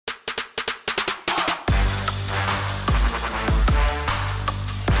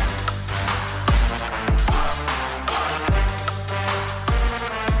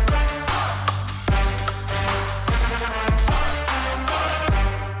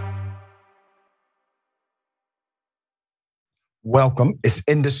Welcome. It's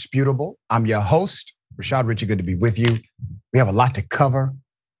indisputable. I'm your host, Rashad Ritchie. Good to be with you. We have a lot to cover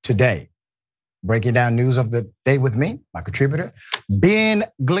today. Breaking down news of the day with me, my contributor, Ben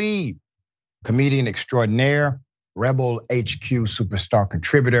Glebe, comedian extraordinaire, Rebel HQ superstar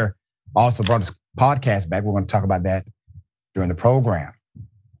contributor. Also brought his podcast back. We're going to talk about that during the program.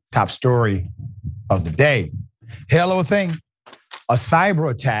 Top story of the day. Hell of a thing. A cyber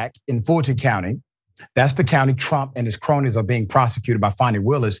attack in Fulton County. That's the county Trump and his cronies are being prosecuted by Fani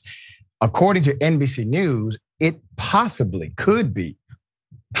Willis. According to NBC News, it possibly could be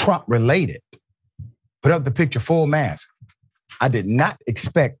Trump related. Put up the picture full mask. I did not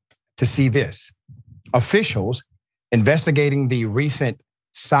expect to see this. Officials investigating the recent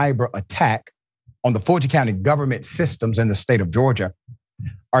cyber attack on the Fulton County government systems in the state of Georgia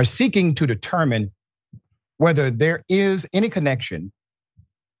are seeking to determine whether there is any connection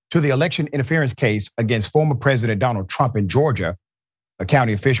to the election interference case against former President Donald Trump in Georgia, a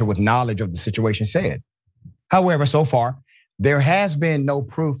county official with knowledge of the situation said. However, so far, there has been no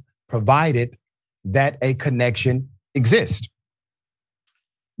proof provided that a connection exists.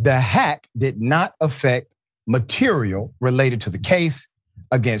 The hack did not affect material related to the case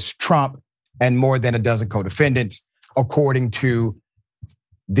against Trump and more than a dozen co-defendants, according to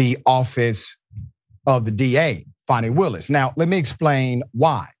the office of the DA, Fani Willis. Now, let me explain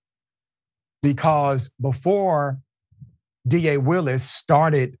why. Because before DA Willis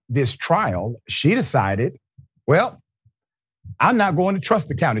started this trial, she decided, well, I'm not going to trust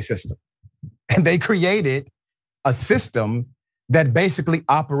the county system. And they created a system that basically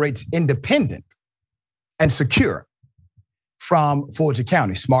operates independent and secure from Fulton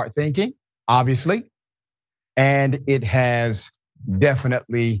County. Smart thinking, obviously. And it has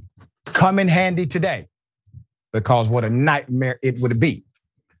definitely come in handy today because what a nightmare it would be.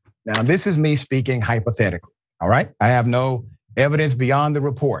 Now, this is me speaking hypothetically, all right? I have no evidence beyond the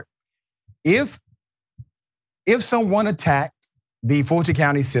report. If someone attacked the Fulton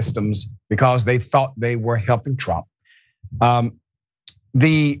County systems because they thought they were helping Trump,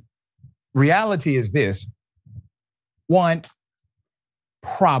 the reality is this. One,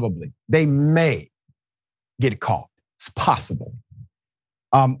 probably, they may get caught. It's possible.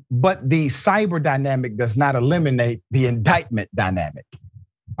 But the cyber dynamic does not eliminate the indictment dynamic.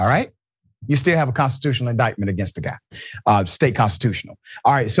 All right? You still have a constitutional indictment against the guy, state constitutional.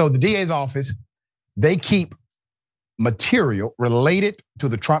 All right, so the DA's office, they keep material related to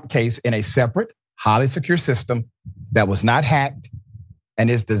the Trump case in a separate, highly secure system that was not hacked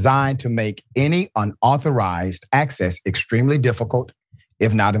and is designed to make any unauthorized access extremely difficult,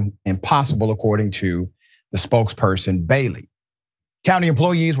 if not impossible, according to the spokesperson, Bailey. County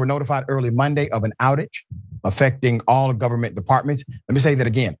employees were notified early Monday of an outage affecting all government departments. Let me say that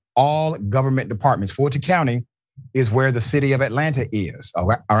again, all government departments. Fulton County is where the city of Atlanta is, all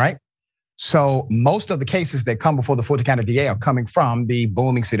right? So most of the cases that come before the Fulton County DA are coming from the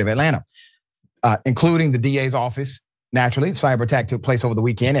booming city of Atlanta, including the DA's office. Naturally, the cyber attack took place over the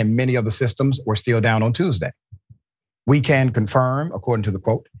weekend and many of the systems were still down on Tuesday. We can confirm, according to the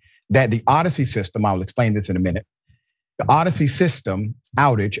quote, that the Odyssey system, I will explain this in a minute, the Odyssey system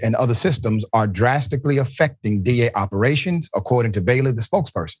outage and other systems are drastically affecting DA operations, according to Bailey, the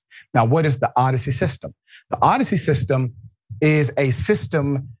spokesperson. Now, what is the Odyssey system? The Odyssey system is a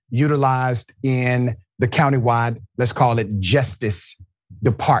system utilized in the countywide, let's call it justice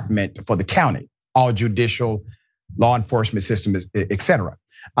department for the county, all judicial, law enforcement systems, et cetera.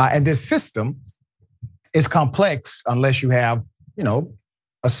 And this system is complex unless you have,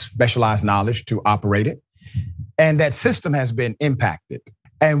 a specialized knowledge to operate it. And that system has been impacted.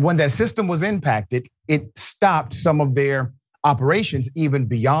 And when that system was impacted, it stopped some of their operations even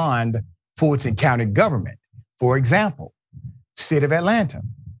beyond Fulton County government. For example, city of Atlanta,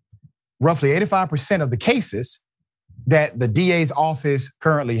 roughly 85% of the cases that the DA's office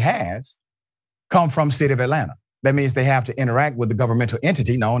currently has come from city of Atlanta. That means they have to interact with the governmental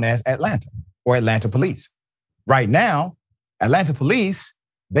entity known as Atlanta or Atlanta Police. Right now, Atlanta Police,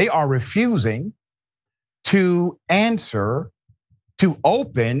 they are refusing to answer, to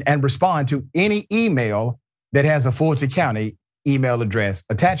open and respond to any email that has a Fulton County email address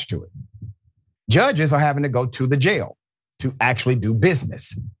attached to it. Judges are having to go to the jail to actually do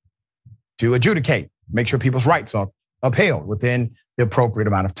business, to adjudicate, make sure people's rights are upheld within the appropriate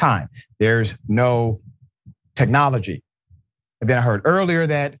amount of time. There's no technology. And then I heard earlier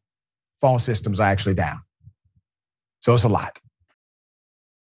that phone systems are actually down. So it's a lot.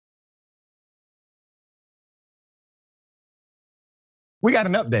 We got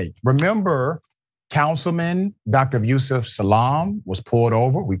an update. Remember, Councilman Dr. Yusuf Salaam was pulled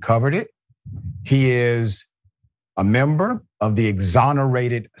over. We covered it. He is a member of the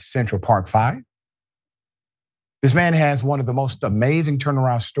exonerated Central Park Five. This man has one of the most amazing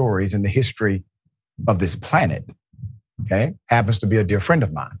turnaround stories in the history of this planet, okay? Happens to be a dear friend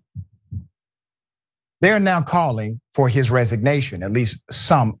of mine. They're now calling for his resignation, at least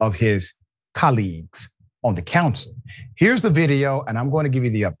some of his colleagues on the council. Here's the video, and I'm going to give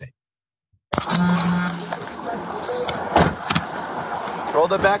you the update. Roll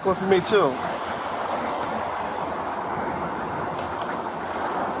the back one for me too.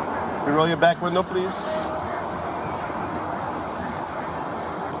 Can you roll your back window, please?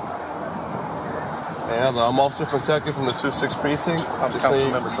 Hey, hello, I'm Officer Kentucky from the 2-6 precinct. I'm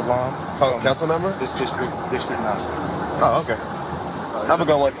Councilmember Salam. Oh, council member? This district 9. Oh, okay. Have a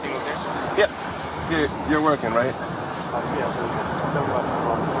good one. Yeah, you're working, right?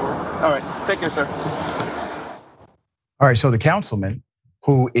 All right, take care, sir. All right, so the councilman,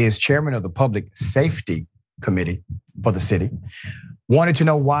 who is chairman of the Public Safety Committee for the city, wanted to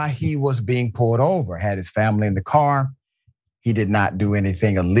know why he was being pulled over, had his family in the car. He did not do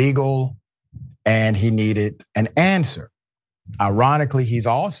anything illegal, and he needed an answer. Ironically, he's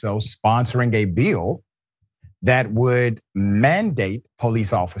also sponsoring a bill that would mandate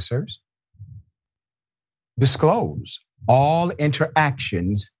police officers disclose all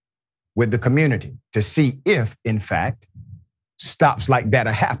interactions with the community to see if, in fact, stops like that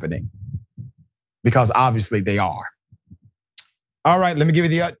are happening, because obviously they are. All right, let me give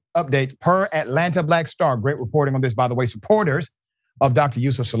you the update. Per Atlanta Black Star, great reporting on this, by the way. Supporters of Dr.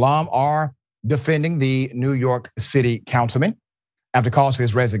 Yusuf Salam are defending the New York City councilman after calls for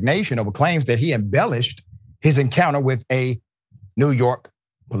his resignation over claims that he embellished his encounter with a New York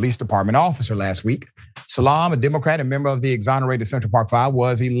Police Department officer last week. Salam, a Democrat and member of the exonerated Central Park Five,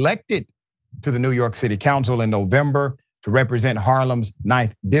 was elected to the New York City Council in November to represent Harlem's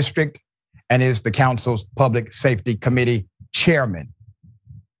 9th District and is the council's Public Safety Committee chairman.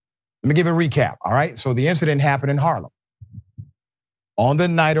 Let me give a recap, all right? So the incident happened in Harlem. On the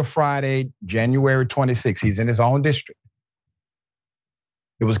night of Friday, January 26th, he's in his own district.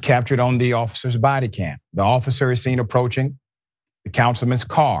 It was captured on the officer's body cam. The officer is seen approaching the councilman's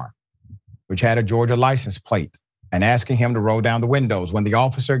car, which had a Georgia license plate, and asking him to roll down the windows. When the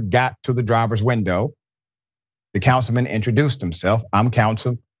officer got to the driver's window, the councilman introduced himself. I'm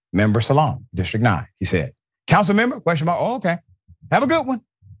Council Member Salam, District 9, he said. Council member? Question mark. Oh, okay. Have a good one.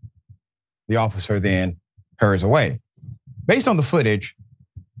 The officer then hurries away. Based on the footage,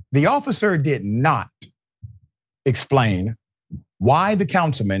 the officer did not explain why the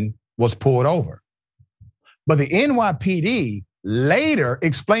councilman was pulled over, but the NYPD later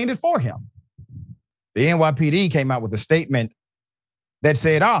explained it for him. The NYPD came out with a statement that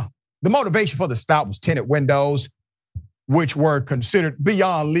said, the motivation for the stop was tinted windows, which were considered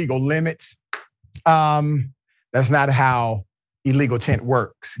beyond legal limits. That's not how illegal tint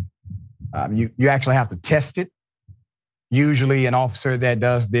works. You actually have to test it. Usually an officer that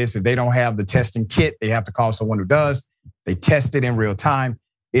does this, if they don't have the testing kit, they have to call someone who does. They test it in real time.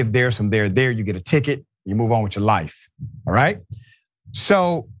 If there's some there, you get a ticket, you move on with your life, all right?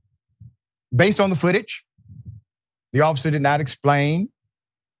 So based on the footage, the officer did not explain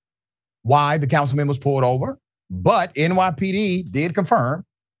why the councilman was pulled over, but NYPD did confirm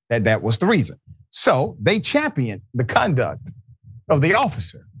that that was the reason. So they championed the conduct of the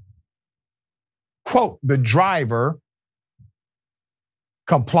officer. Quote, the driver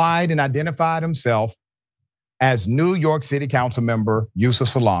complied and identified himself as New York City Council member Yusuf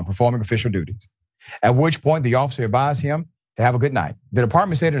Salam, performing official duties, at which point the officer advised him to have a good night. The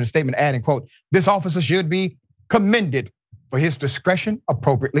department said in a statement adding, quote, this officer should be commended for his discretion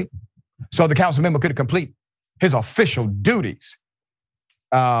appropriately so the council member could complete his official duties.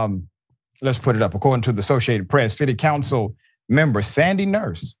 Let's put it up. According to the Associated Press, City Council member Sandy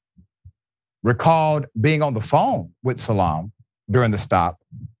Nurse recalled being on the phone with Salam during the stop,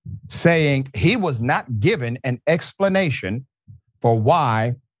 saying he was not given an explanation for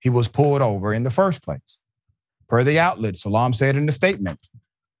why he was pulled over in the first place. Per the outlet, Salam said in the statement,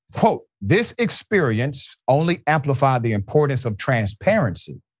 quote, this experience only amplified the importance of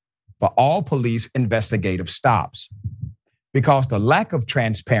transparency for all police investigative stops, because the lack of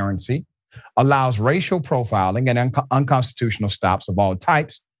transparency allows racial profiling and unconstitutional stops of all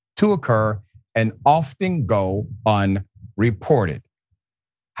types to occur and often go unreported.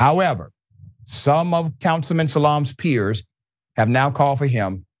 However, some of Councilman Salam's peers have now called for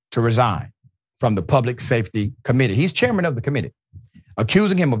him to resign from the Public Safety Committee. He's chairman of the committee,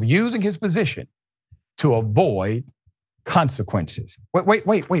 accusing him of using his position to avoid consequences. Wait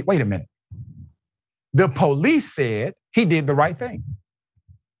a minute. The police said he did the right thing.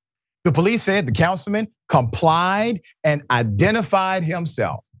 The police said the councilman complied and identified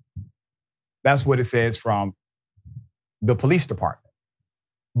himself. That's what it says from the police department.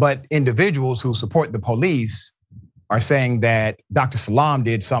 But individuals who support the police are saying that Dr. Salam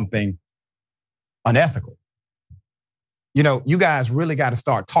did something unethical. You know, you guys really got to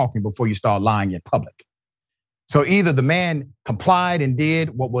start talking before you start lying in public. So either the man complied and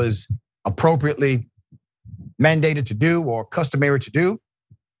did what was appropriately mandated to do or customary to do,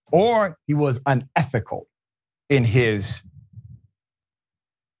 or he was unethical in his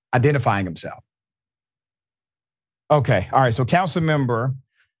identifying himself. Okay, all right, so council member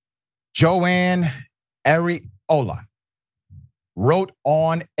Joanne Ariola wrote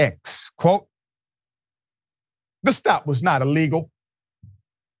on X, quote, "The stop was not illegal.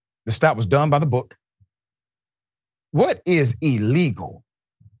 The stop was done by the book." What is illegal?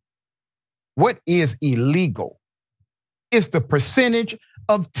 What is illegal? It's the percentage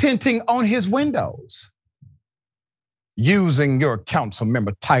of tinting on his windows. Using your council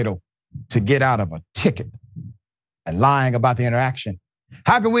member title to get out of a ticket and lying about the interaction.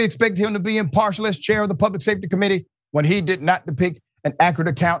 How can we expect him to be impartial as chair of the Public Safety Committee when he did not depict an accurate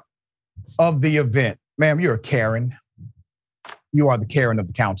account of the event? Ma'am, you're a Karen. You are the Karen of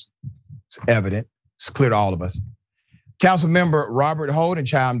the council. It's evident. It's clear to all of us. Council member Robert Holden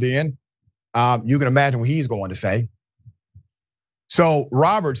chimed in. You can imagine what he's going to say. So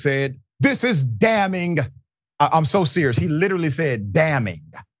Robert said, "This is damning." I'm so serious. He literally said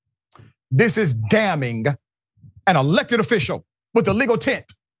damning. "This is damning an elected official with a legal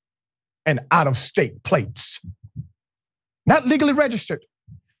tint and out-of-state plates, not legally registered,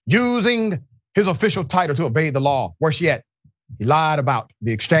 using his official title to evade the law. Worse yet, he lied about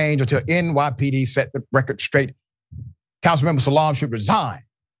the exchange until NYPD set the record straight. Councilmember Salam should resign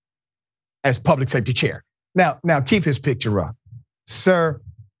as public safety chair." Now keep his picture up. Sir,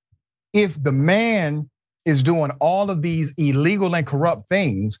 if the man is doing all of these illegal and corrupt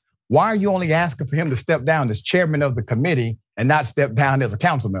things, why are you only asking for him to step down as chairman of the committee and not step down as a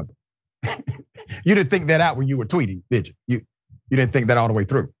council member? You didn't think that out when you were tweeting, did you? You didn't think that all the way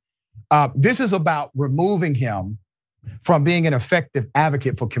through. This is about removing him from being an effective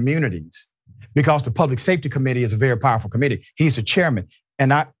advocate for communities, because the Public Safety Committee is a very powerful committee. He's the chairman.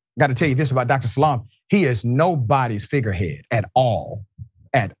 And I got to tell you this about Dr. Salam. He is nobody's figurehead at all,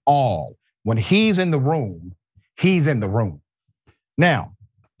 at all. When he's in the room, he's in the room. Now,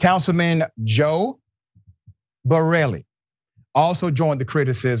 Councilman Joe Borelli also joined the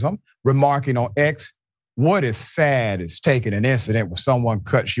criticism, remarking on X, "What is sad is taking an incident where someone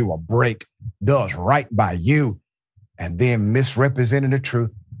cuts you a break, does right by you, and then misrepresenting the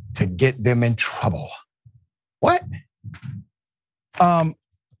truth to get them in trouble." What?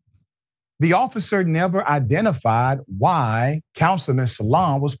 The officer never identified why Councilman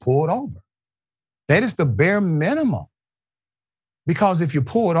Salam was pulled over. That is the bare minimum. Because if you're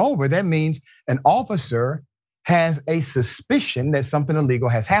pulled over, that means an officer has a suspicion that something illegal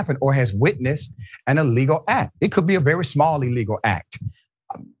has happened or has witnessed an illegal act. It could be a very small illegal act.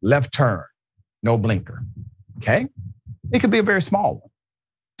 Left turn, no blinker, okay? It could be a very small one.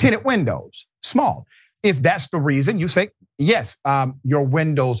 Tinted windows, small. If that's the reason, you say, yes, your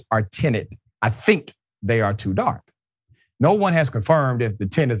windows are tinted. I think they are too dark. No one has confirmed if the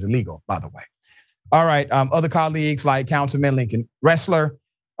tint is illegal, by the way. All right, other colleagues like Councilman Lincoln Ressler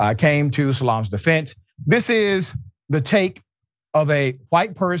came to Salam's defense. This is the take of a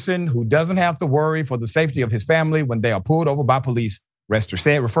white person who doesn't have to worry for the safety of his family when they are pulled over by police, Ressler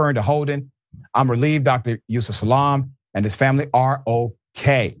said, referring to Holden. "I'm relieved Dr. Yusuf Salam and his family are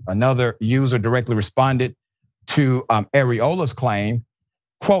okay." Another user directly responded to Ariola's claim,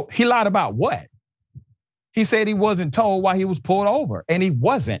 quote, "He lied about what?" He said he wasn't told why he was pulled over, and he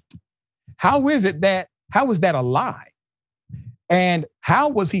wasn't. How is that a lie? And how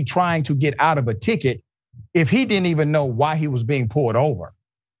was he trying to get out of a ticket if he didn't even know why he was being pulled over?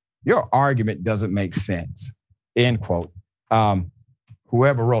 Your argument doesn't make sense, end quote.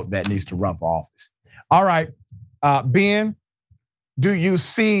 Whoever wrote that needs to run for office. All right, Ben, do you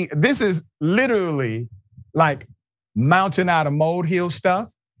see, this is literally like mountain out of molehill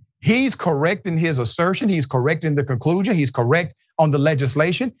stuff. He's correct in his assertion. He's correct in the conclusion. He's correct on the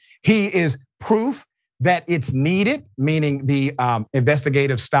legislation. He is proof that it's needed, meaning the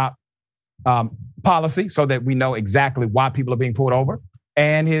investigative stop policy, so that we know exactly why people are being pulled over.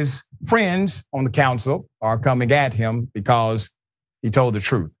 And his friends on the council are coming at him because he told the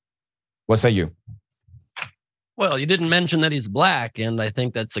truth. What say you? Well, you didn't mention that he's black, and I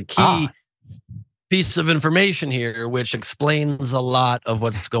think that's a key piece of information here, which explains a lot of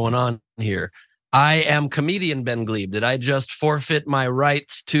what's going on here. I am comedian Ben Glebe. Did I just forfeit my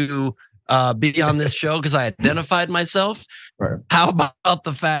rights to be on this show because I identified myself? Right. How about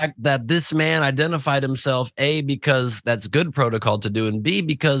the fact that this man identified himself, A, because that's good protocol to do, and B,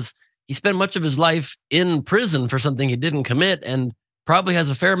 because he spent much of his life in prison for something he didn't commit and probably has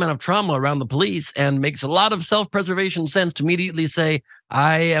a fair amount of trauma around the police, and makes a lot of self-preservation sense to immediately say,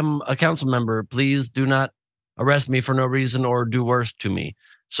 I am a council member. Please do not arrest me for no reason or do worse to me.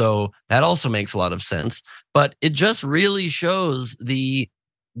 So that also makes a lot of sense. But it just really shows the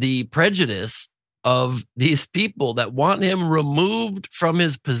prejudice of these people that want him removed from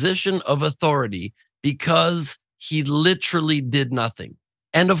his position of authority because he literally did nothing.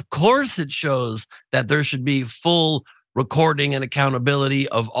 And of course it shows that there should be full recording and accountability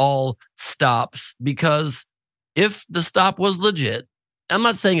of all stops, because if the stop was legit, I'm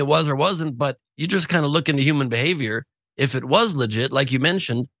not saying it was or wasn't, but you just kind of look into human behavior. If it was legit, like you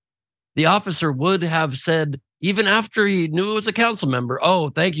mentioned, the officer would have said, even after he knew it was a council member, oh,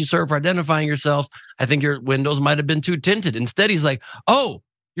 thank you, sir, for identifying yourself. I think your windows might have been too tinted. Instead, he's like, oh,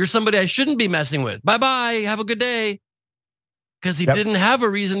 you're somebody I shouldn't be messing with. Bye-bye. Have a good day. Because he didn't have a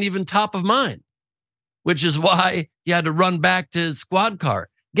reason even top of mind, which is why he had to run back to his squad car.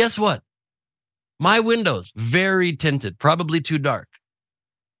 Guess what? My windows, very tinted, probably too dark.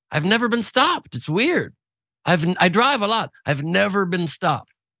 I've never been stopped. It's weird. I drive a lot. I've never been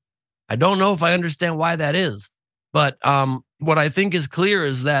stopped. I don't know if I understand why that is, but what I think is clear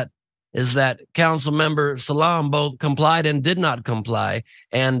is that Council Member Salam both complied and did not comply,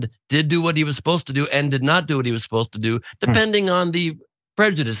 and did do what he was supposed to do and did not do what he was supposed to do, depending on the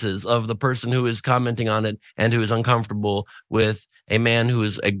prejudices of the person who is commenting on it and who is uncomfortable with a man who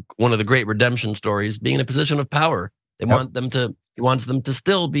is one of the great redemption stories being in a position of power. He wants them to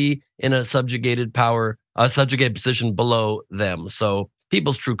still be in a subjugated position below them. So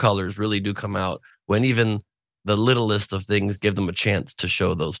people's true colors really do come out when even the littlest of things give them a chance to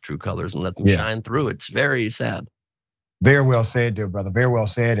show those true colors and let them shine through. It's very sad. Very well said, dear brother. Very well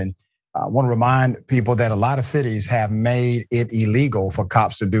said. And I want to remind people that a lot of cities have made it illegal for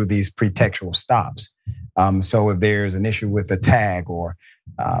cops to do these pretextual stops. So if there's an issue with a tag or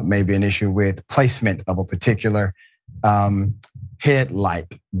maybe an issue with placement of a particular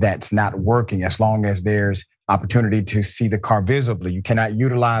headlight that's not working, as long as there's opportunity to see the car visibly, you cannot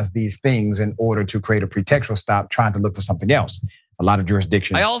utilize these things in order to create a pretextual stop trying to look for something else. A lot of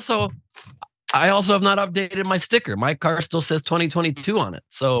jurisdictions. I also have not updated my sticker. My car still says 2022 on it.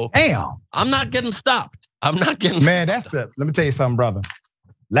 So damn, I'm not getting stopped. Let me tell you something, brother.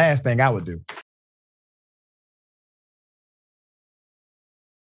 Last thing I would do.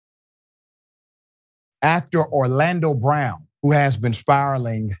 Actor Orlando Brown, who has been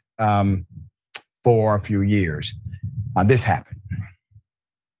spiraling for a few years. This happened.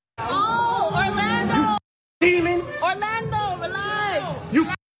 Oh, Orlando! Demon! Orlando, relax! You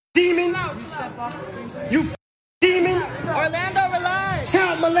demon! You demon! Orlando, relax!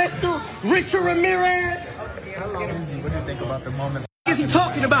 Child molester, Richard Ramirez! What do you think about the moment? What is he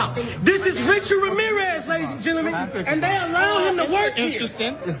talking about? This is Richard Ramirez, ladies and gentlemen, and they allow him to work here.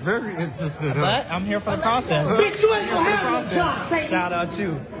 Interesting. It's very interesting. But I'm here for the process. Bitch, you ain't gonna have no job, Satan. Shout out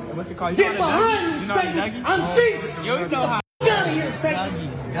to what's it called? Get behind me, Satan. I'm Jesus. You know how. Get out of here,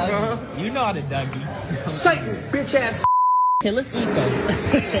 Satan. Dougie. You know how to Dougie. Satan, bitch ass. Okay, let's eat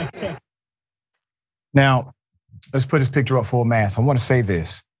though. Now, let's put his picture up full mass. I want to say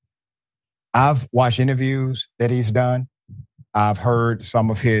this. I've watched interviews that he's done. I've heard some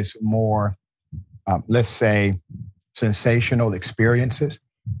of his more, let's say, sensational experiences.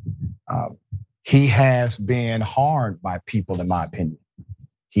 He has been harmed by people, in my opinion.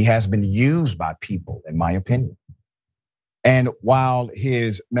 He has been used by people, in my opinion. And while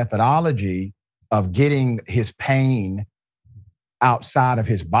his methodology of getting his pain outside of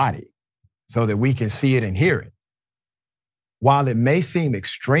his body so that we can see it and hear it, while it may seem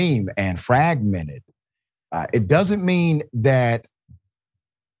extreme and fragmented, it doesn't mean that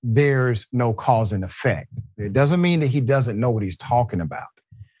there's no cause and effect. It doesn't mean that he doesn't know what he's talking about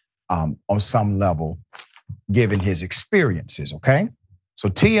on some level, given his experiences, okay? So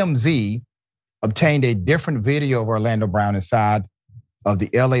TMZ obtained a different video of Orlando Brown inside of the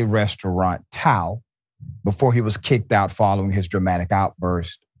LA restaurant Tao before he was kicked out following his dramatic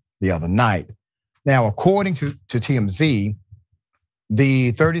outburst the other night. Now, according to TMZ,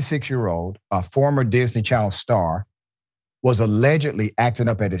 the 36-year-old, a former Disney Channel star, was allegedly acting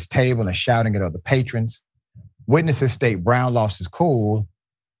up at his table and shouting at other patrons. Witnesses state Brown lost his cool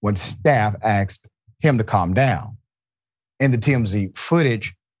when staff asked him to calm down. In the TMZ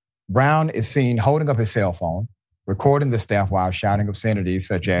footage, Brown is seen holding up his cell phone, recording the staff while shouting obscenities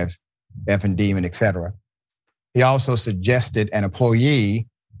such as effing demon, etc. He also suggested an employee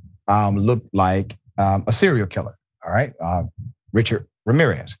looked like a serial killer, all right? Richard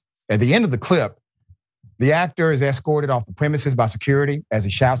Ramirez. At the end of the clip, the actor is escorted off the premises by security as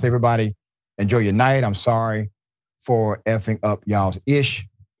he shouts, "Everybody, enjoy your night. I'm sorry for effing up y'all's ish.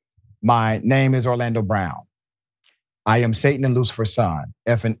 My name is Orlando Brown. I am Satan and Lucifer's son.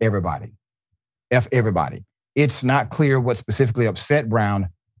 Effing everybody. F everybody." It's not clear what specifically upset Brown,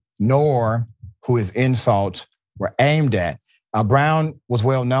 nor who his insults were aimed at. Brown was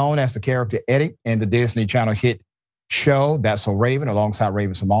well known as the character Eddie in the Disney Channel hit show That's So Raven, alongside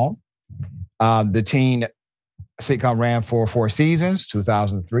Raven Simone. The teen sitcom ran for 4 seasons,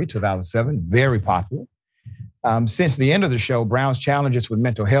 2003, 2007, very popular. Since the end of the show, Brown's challenges with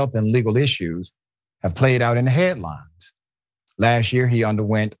mental health and legal issues have played out in the headlines. Last year, he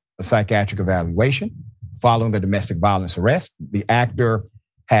underwent a psychiatric evaluation following a domestic violence arrest. The actor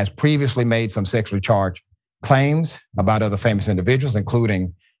has previously made some sexually charged claims about other famous individuals,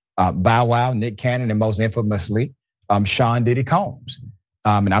 including Bow Wow, Nick Cannon, and most infamously, Sean Diddy Combs.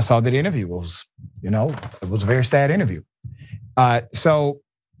 And I saw that interview. It was a very sad interview. So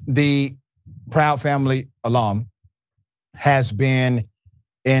the Proud Family alum has been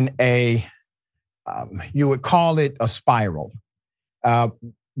in a, you would call it a spiral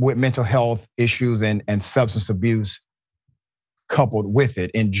with mental health issues and substance abuse coupled with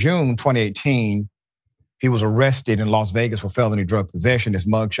it. In June 2018, he was arrested in Las Vegas for felony drug possession. His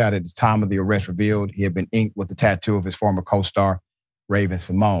mugshot at the time of the arrest revealed he had been inked with the tattoo of his former co-star, Raven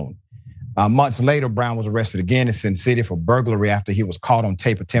Simone. Months later, Brown was arrested again in Sin City for burglary after he was caught on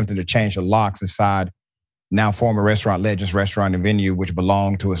tape attempting to change the locks inside now former restaurant Legends Restaurant and Venue, which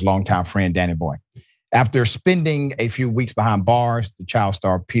belonged to his longtime friend, Danny Boy. After spending a few weeks behind bars, the child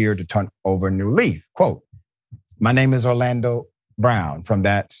star appeared to turn over a new leaf. Quote, "My name is Orlando Brown from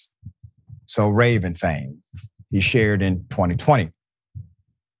That's So Raven fame," he shared in 2020.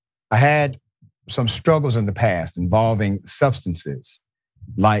 "I had some struggles in the past involving substances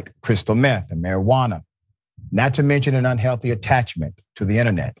like crystal meth and marijuana, not to mention an unhealthy attachment to the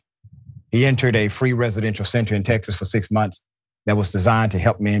internet. He entered a free residential center in Texas for 6 months that was designed to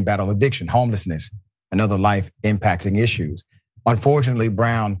help men battle addiction, homelessness, and other life-impacting issues. Unfortunately,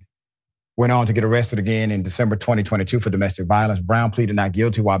 Brown went on to get arrested again in December 2022 for domestic violence. Brown pleaded not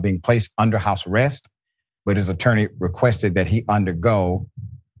guilty while being placed under house arrest, but his attorney requested that he undergo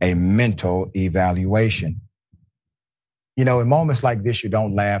a mental evaluation." You know, in moments like this, you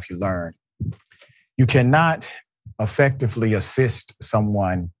don't laugh, you learn. You cannot effectively assist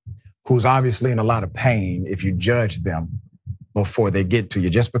someone who's obviously in a lot of pain if you judge them before they get to you.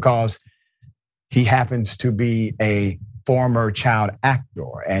 Just because he happens to be a former child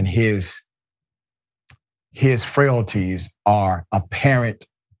actor and his frailties are apparent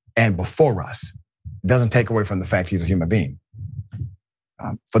and before us, doesn't take away from the fact he's a human being.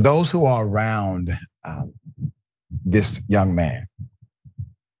 For those who are around this young man,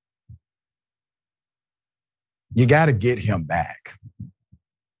 you got to get him back.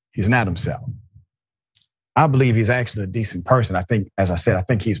 He's not himself. I believe he's actually a decent person. I think, as I said, I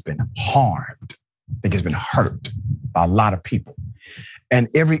think he's been harmed. I think he's been hurt by a lot of people. And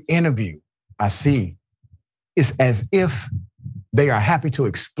every interview I see is as if they are happy to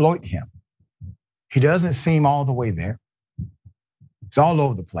exploit him. He doesn't seem all the way there. He's all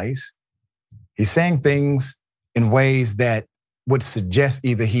over the place. He's saying things in ways that would suggest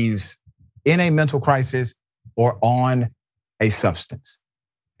either he's in a mental crisis or on a substance.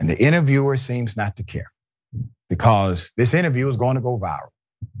 And the interviewer seems not to care because this interview is going to go viral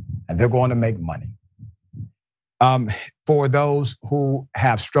and they're going to make money. For those who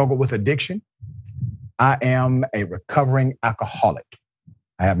have struggled with addiction, I am a recovering alcoholic.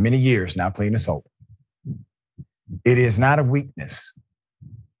 I have many years now clean and sober. It is not a weakness.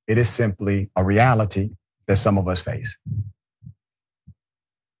 It is simply a reality that some of us face.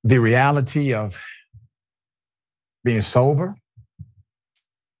 The reality of being sober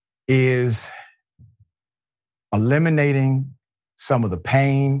is eliminating some of the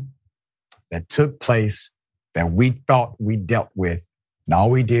pain that took place that we thought we dealt with. And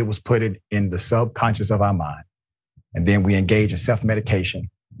all we did was put it in the subconscious of our mind. And then we engage in self-medication,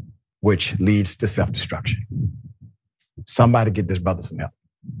 which leads to self-destruction. Somebody get this brother some help.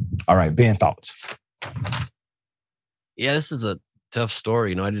 All right, Ben, thoughts? Yeah, this is a tough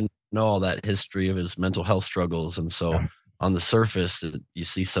story. I didn't know all that history of his mental health struggles. And so on the surface, you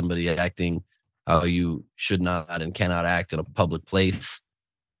see somebody acting how you should not and cannot act in a public place.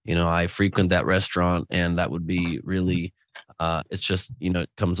 I frequent that restaurant, and that would be really, it's just, it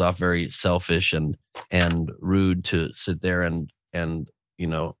comes off very selfish and rude to sit there and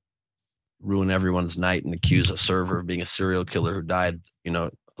ruin everyone's night and accuse a server of being a serial killer who died,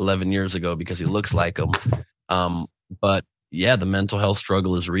 11 years ago because he looks like him. But yeah, the mental health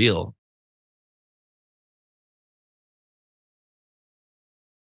struggle is real.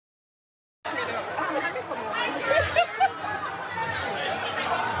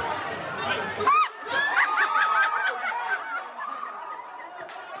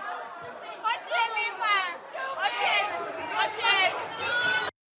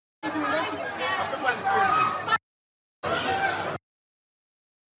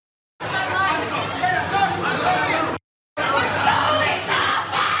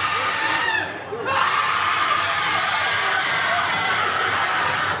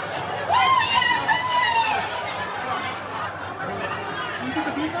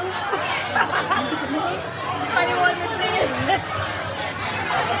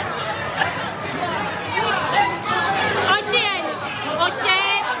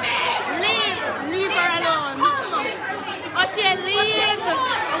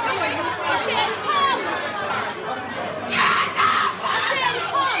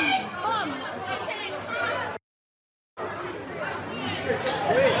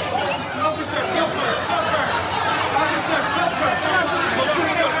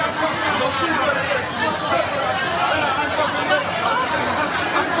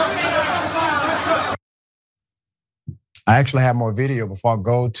 I actually have more video before I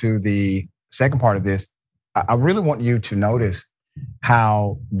go to the second part of this. I really want you to notice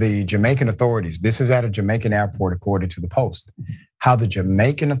how the Jamaican authorities, this is at a Jamaican airport according to the Post, how the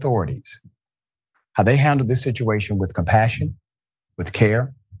Jamaican authorities, how they handled this situation with compassion, with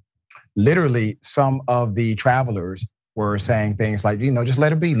care. Literally, some of the travelers were saying things like, just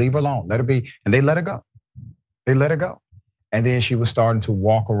let her be, leave her alone, let her be. And they let her go. They let her go. And then she was starting to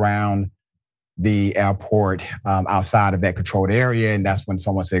walk around the airport outside of that controlled area. And that's when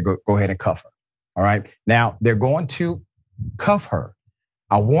someone said, go ahead and cuff her. All right. Now they're going to cuff her.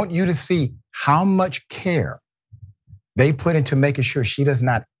 I want you to see how much care they put into making sure she does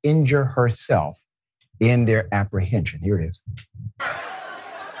not injure herself in their apprehension. Here it is.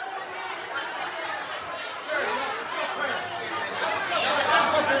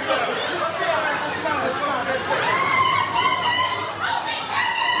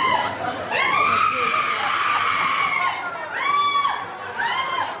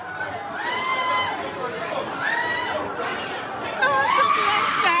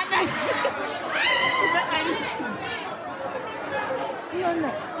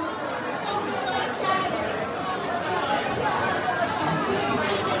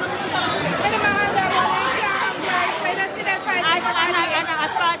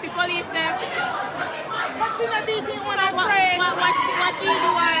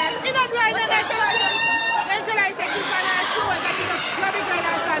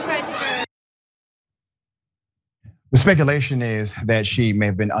 The speculation is that she may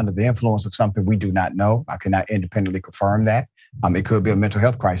have been under the influence of something we do not know. I cannot independently confirm that. It could be a mental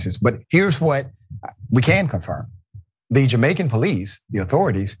health crisis. But here's what we can confirm. The Jamaican police, the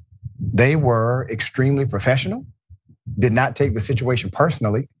authorities, they were extremely professional, did not take the situation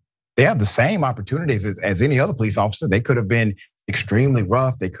personally. They have the same opportunities as any other police officer. They could have been extremely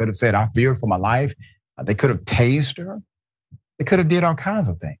rough. They could have said, I fear for my life. They could have tased her. They could have did all kinds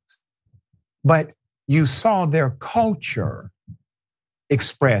of things. But you saw their culture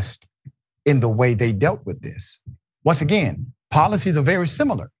expressed in the way they dealt with this. Once again, policies are very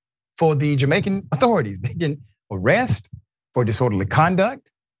similar for the Jamaican authorities. They can arrest for disorderly conduct,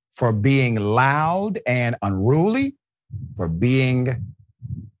 for being loud and unruly, for being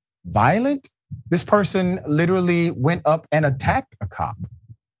violent. This person literally went up and attacked a cop.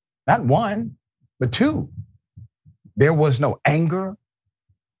 Not one, but two. There was no anger.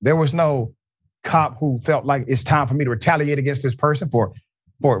 There was no cop who felt like it's time for me to retaliate against this person for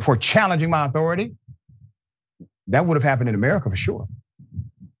challenging my authority. That would have happened in America for sure.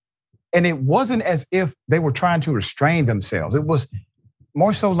 And it wasn't as if they were trying to restrain themselves. It was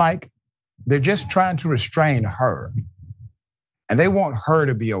more so like they're just trying to restrain her. And they want her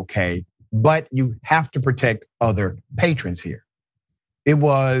to be okay, but you have to protect other patrons here. It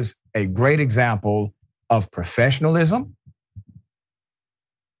was a great example of professionalism,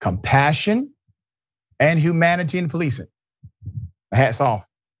 compassion, and humanity in policing. Hats off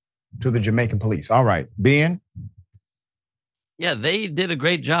to the Jamaican police. All right, Ben. Yeah, they did a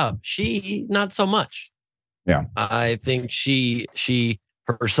great job. She, not so much. Yeah. I think she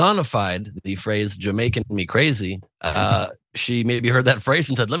personified the phrase Jamaican me crazy. She maybe heard that phrase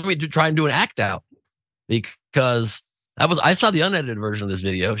and said, let me try and do an act out. Because I saw the unedited version of this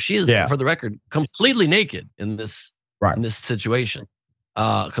video. She is, for the record, completely naked in this situation.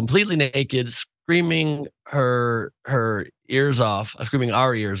 completely naked, screaming her ears off, screaming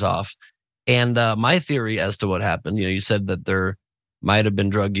our ears off. And my theory as to what happened, you said that there might have been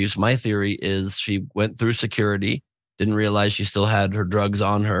drug use. My theory is she went through security, didn't realize she still had her drugs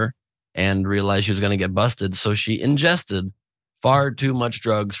on her, and realized she was going to get busted. So she ingested far too much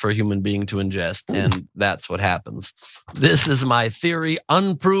drugs for a human being to ingest, and that's what happens. This is my theory,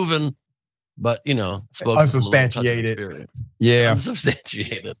 unproven, but unsubstantiated. Yeah,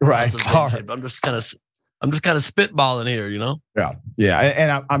 unsubstantiated. Right. Unsubstantiated. I'm just kind of spitballing here, Yeah,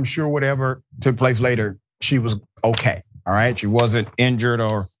 and I'm sure whatever took place later, she was okay. All right, she wasn't injured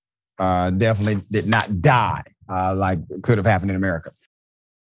or definitely did not die like could have happened in America.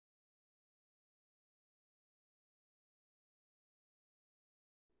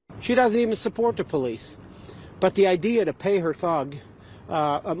 She doesn't even support the police. But the idea to pay her thug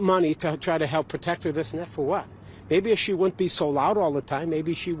money to try to help protect her, this and that, for what? Maybe if she wouldn't be so loud all the time,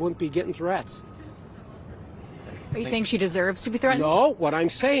 maybe she wouldn't be getting threats. Are you saying she deserves to be threatened? No, what I'm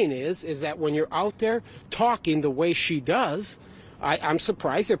saying is that when you're out there talking the way she does, I'm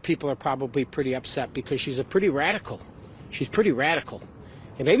surprised that people are probably pretty upset because she's a pretty radical. She's pretty radical.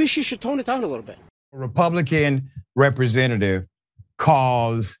 And maybe she should tone it down a little bit. A Republican representative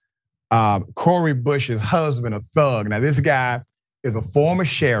calls Cori Bush's husband a thug. Now, this guy is a former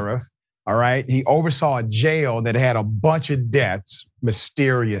sheriff, all right? He oversaw a jail that had a bunch of deaths,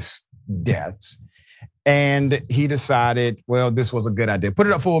 mysterious deaths. And he decided, well, this was a good idea. Put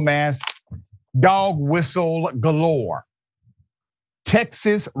it up full mass. Dog whistle galore.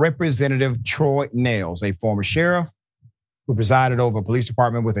 Texas Representative Troy Nehls, a former sheriff who presided over a police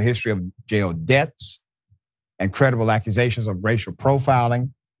department with a history of jail deaths and credible accusations of racial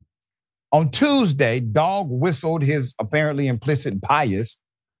profiling. On Tuesday, dog whistled his apparently implicit bias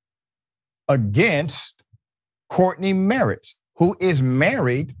against Courtney Merritt, who is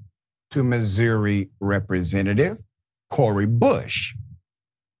married to Missouri Representative Cori Bush.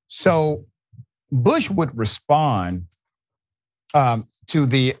 So Bush would respond to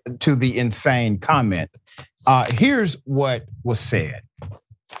the insane comment. Here's what was said.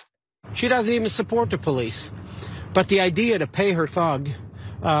 She doesn't even support the police. But the idea to pay her thug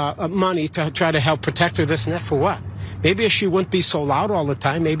money to try to help protect her, this and that, for what? Maybe if she wouldn't be so loud all the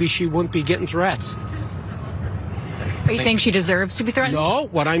time, maybe she wouldn't be getting threats. Are you saying she deserves to be threatened? No,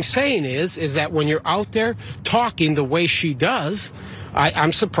 what I'm saying is that when you're out there talking the way she does,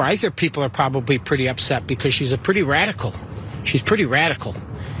 I'm surprised that people are probably pretty upset because she's a pretty radical. She's pretty radical.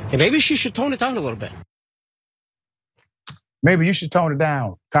 And maybe she should tone it down a little bit. Maybe you should tone it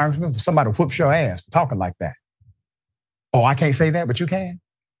down, Congressman, for somebody whoops your ass for talking like that. Oh, I can't say that, but you can?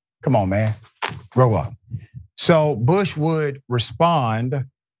 Come on, man. Grow up. So Bush would respond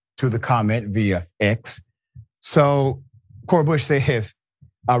to the comment via X. So Cori Bush says,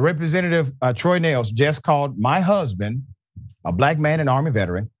 Representative Troy Nehls just called my husband, a black man and Army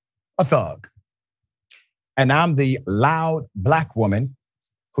veteran, a thug. And I'm the loud black woman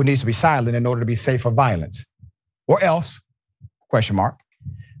who needs to be silent in order to be safe for violence. Or else, ?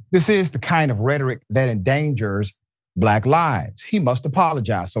 This is the kind of rhetoric that endangers black lives. He must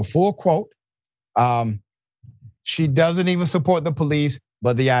apologize. So full quote, she doesn't even support the police,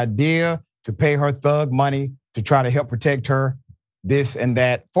 but the idea to pay her thug money to try to help protect her, this and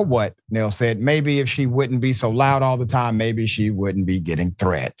that, for what? Nehls said, maybe if she wouldn't be so loud all the time, maybe she wouldn't be getting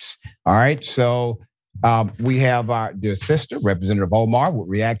threats. All right, so we have our dear sister, Representative Omar, would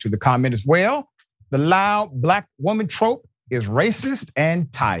react to the comment as well. The loud black woman trope is racist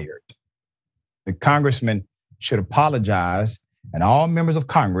and tired. The congressman should apologize, and all members of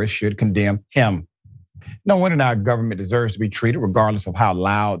Congress should condemn him. No wonder our government deserves to be treated regardless of how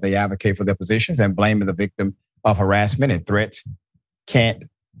loud they advocate for their positions, and blaming the victim of harassment and threats can't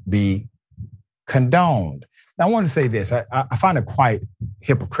be condoned. Now, I want to say this. I find it quite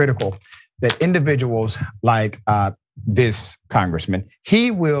hypocritical that individuals like this congressman,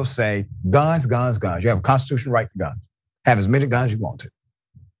 he will say, guns, guns, guns. You have a constitutional right to guns. Have as many guns as you want to.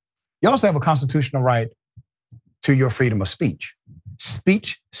 You also have a constitutional right to your freedom of speech.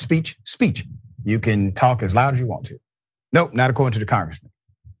 Speech, speech, speech. You can talk as loud as you want to. Nope, not according to the congressman.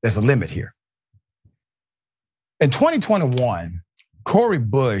 There's a limit here. In 2021, Cori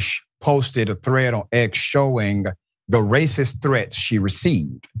Bush posted a thread on X showing the racist threats she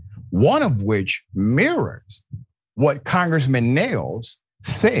received, one of which mirrors what Congressman Nehls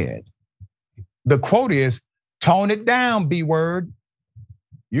said. The quote is, tone it down, B word.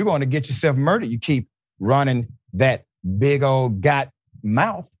 You're going to get yourself murdered. You keep running that big old got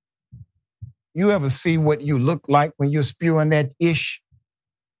mouth. You ever see what you look like when you're spewing that ish?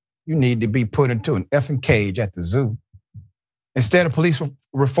 You need to be put into an effing cage at the zoo. Instead of police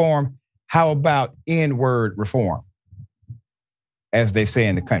reform, how about N-word reform? As they say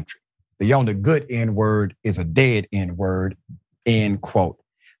in the country. The only good N-word is a dead N-word, end quote.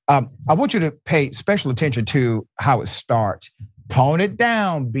 I want you to pay special attention to how it starts. Tone it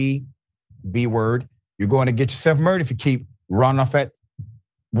down, B-word. You're going to get yourself murdered if you keep running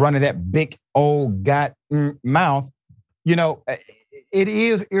that big old mouth. You know, it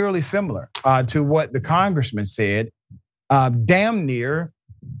is eerily similar to what the congressman said damn near,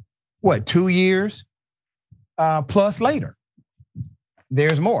 2 years plus later.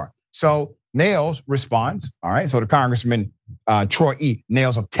 There's more. So Nehls responds, all right, so the Congressman Troy E.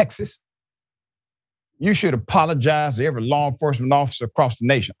 Nehls of Texas, you should apologize to every law enforcement officer across the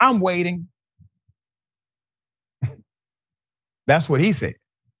nation. I'm waiting. That's what he said.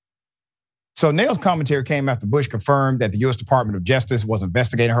 So Nehls' commentary came after Bush confirmed that the U.S. Department of Justice was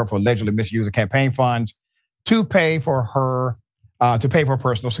investigating her for allegedly misusing campaign funds to pay for her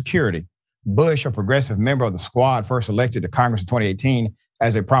personal security. Bush, a progressive member of the squad first elected to Congress in 2018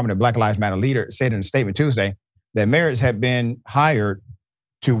 as a prominent Black Lives Matter leader, said in a statement Tuesday that Merritt had been hired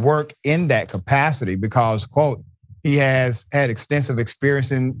to work in that capacity because, quote, he has had extensive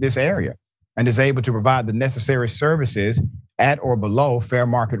experience in this area and is able to provide the necessary services at or below fair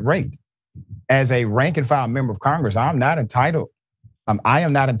market rate. As a rank and file member of Congress, I am not entitled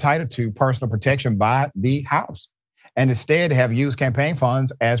to personal protection by the House, and instead have used campaign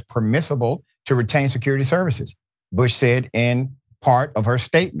funds as permissible to retain security services. Bush said in part of her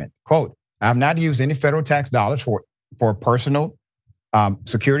statement, quote, I have not used any federal tax dollars for personal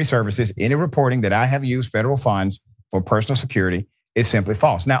security services. Any reporting that I have used federal funds for personal security is simply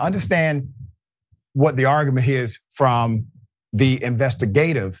false. Now understand what the argument is from the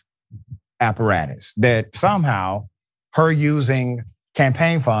investigative apparatus, that somehow her using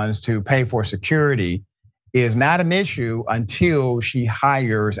campaign funds to pay for security is not an issue until she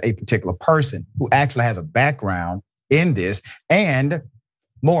hires a particular person who actually has a background in this, and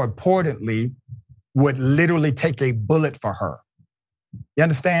more importantly, would literally take a bullet for her. You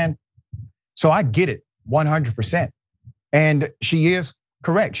understand? So I get it 100%. And she is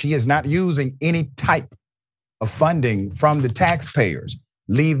correct. She is not using any type of funding from the taxpayers.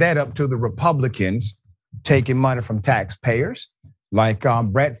 Leave that up to the Republicans taking money from taxpayers like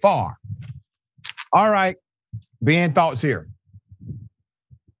Brett Favre. All right, Ben, thoughts here?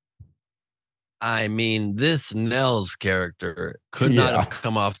 I mean, this Nehls character could not have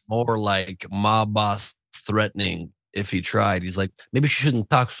come off more like mob boss threatening if he tried. He's like, maybe she shouldn't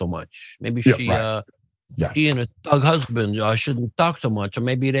talk so much. Maybe she and her thug husband shouldn't talk so much, or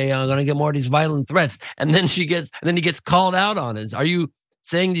maybe they are gonna get more of these violent threats. And then he gets called out on it. Are you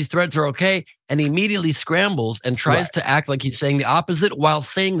saying these threats are okay? And he immediately scrambles and tries to act like he's saying the opposite while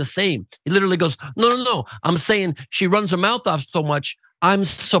saying the same. He literally goes, no. I'm saying she runs her mouth off so much. I'm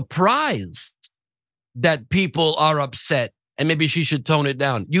surprised that people are upset and maybe she should tone it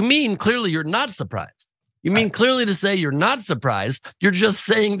down. You mean clearly you're not surprised. You mean clearly to say you're not surprised. You're just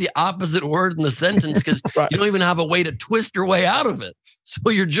saying the opposite word in the sentence because you don't even have a way to twist your way out of it. So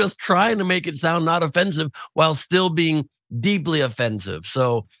you're just trying to make it sound not offensive while still being deeply offensive.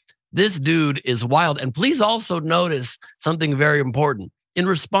 So this dude is wild. And please also notice something very important. In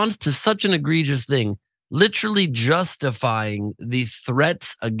response to such an egregious thing, literally justifying the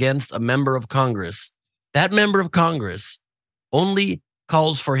threats against a member of Congress, that member of Congress only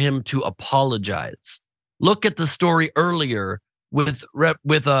calls for him to apologize. Look at the story earlier with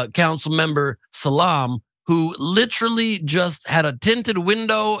council member Salam, who literally just had a tinted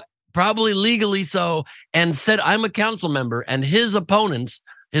window, probably legally so, and said, I'm a council member. And his opponents,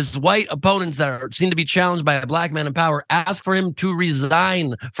 his white opponents that seem to be challenged by a black man in power, asked for him to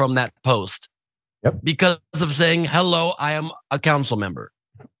resign from that post because of saying, hello, I am a council member.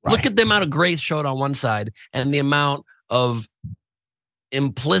 Look at the amount of grace shown on one side and the amount of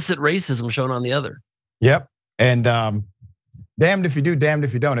implicit racism shown on the other. Yep. And damned if you do, damned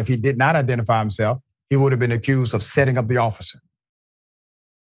if you don't. If he did not identify himself, he would have been accused of setting up the officer.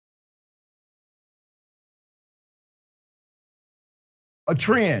 A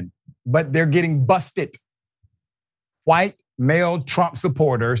trend, but they're getting busted. White male Trump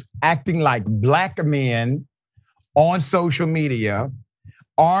supporters acting like black men on social media,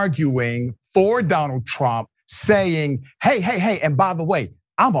 arguing for Donald Trump, saying, hey, and by the way,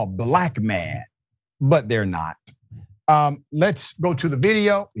 I'm a black man, but they're not. Let's go to the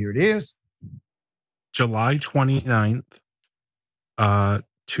video. Here it is. July 29th,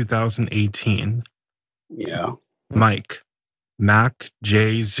 2018. Yeah. Mike, Mac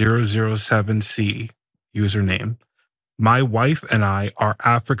J007C, username. My wife and I are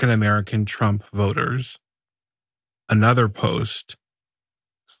African-American Trump voters. another post.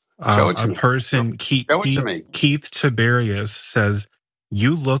 Show it to A me. person, Show it to me. Keith Tiberius says,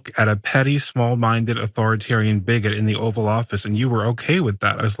 "You look at a petty, small-minded, authoritarian bigot in the Oval Office, and you were okay with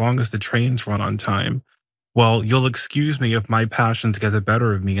that as long as the trains run on time. Well, you'll excuse me if my passions get the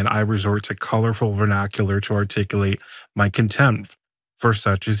better of me and I resort to colorful vernacular to articulate my contempt for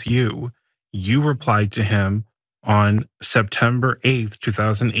such as you." You replied to him on September 8th,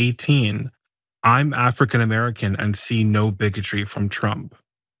 2018, "I'm African American and see no bigotry from Trump."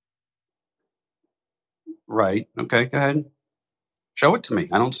 Right. Okay, go ahead. Show it to me.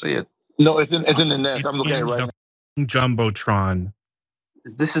 I don't see it. No, it's in the nest. I'm looking at it right now. Jumbotron.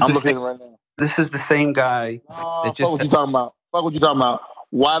 This is I'm the looking same, at it right now. This is the same guy that Fuck just what said, you talking about. Fuck what you talking about.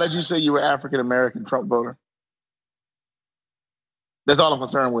 Why did you say you were African American Trump voter? That's all I'm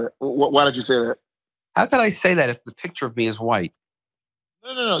concerned with. Why did you say that? how could I say that if the picture of me is white?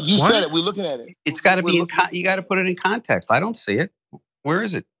 No. You said it. We're looking at it. It's got to be you got to put it in context. I don't see it. Where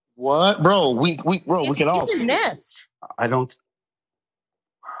is it? What, bro? We can all It's a see it. nest. I don't.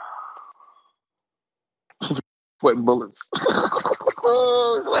 Sweating bullets.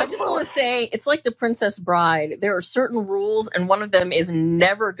 I just want to say, it's like the Princess Bride. There are certain rules, and one of them is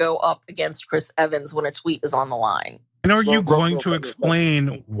never go up against Chris Evans when a tweet is on the line. And are you going to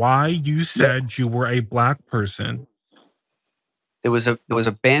explain why you said you were a black person? There was a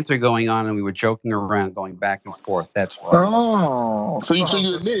banter going on, and we were joking around, going back and forth. That's why. Oh, so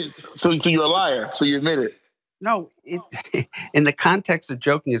you admit it? So you're a liar? So you admit it? No, in the context of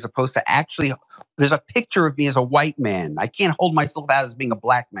joking, as opposed to actually, there's a picture of me as a white man. I can't hold myself out as being a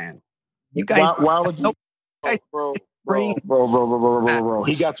black man. You guys, why would you, bro?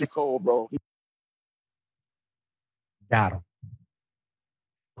 He got you cold, bro. Got him.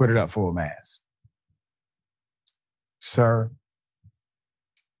 Put it up full mass. Sir,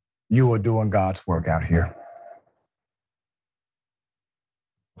 you are doing God's work out here.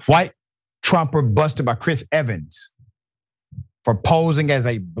 White Trumper busted by Chris Evans for posing as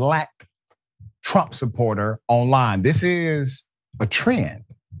a black Trump supporter online. This is a trend.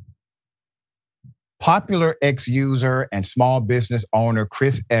 Popular ex-user and small business owner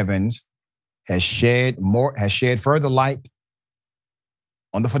Chris Evans has shed further light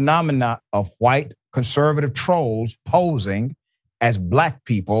on the phenomena of white conservative trolls posing as black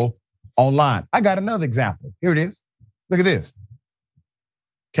people online. I got another example. Here it is. Look at this.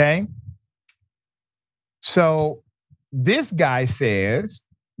 Okay. So this guy says,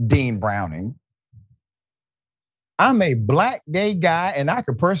 Dean Browning, "I'm a black gay guy, and I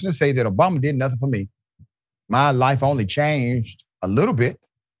could personally say that Obama did nothing for me. My life only changed a little bit,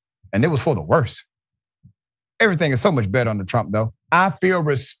 and it was for the worse. Everything is so much better under Trump, though. I feel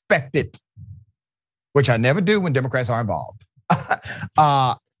respected," which I never do when Democrats are involved.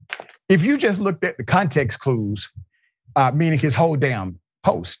 If you just looked at the context clues, meaning his whole damn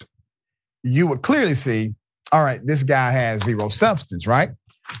post, you would clearly see, all right, this guy has zero substance, right?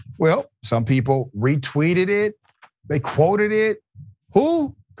 Well, some people retweeted it. They quoted it.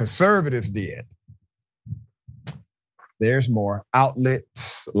 Who? Conservatives did. There's more.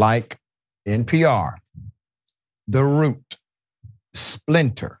 Outlets like NPR, The Root,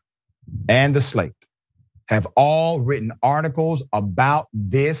 Splinter, and The Slate have all written articles about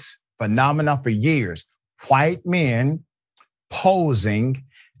this phenomenon for years. White men posing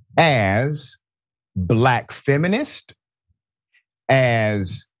as black feminists,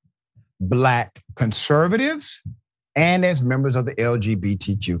 as black conservatives, and as members of the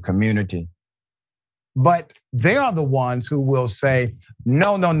LGBTQ community. But they are the ones who will say,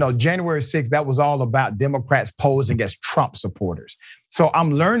 no, January 6th, that was all about Democrats posing as Trump supporters. So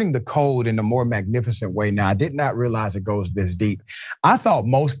I'm learning the code in a more magnificent way now. I did not realize it goes this deep. I thought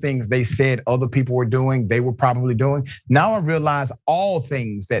most things they said other people were doing, they were probably doing. Now I realize all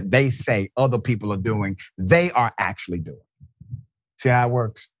things that they say other people are doing, they are actually doing. See how it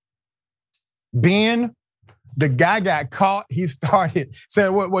works? Ben, the guy got caught. He started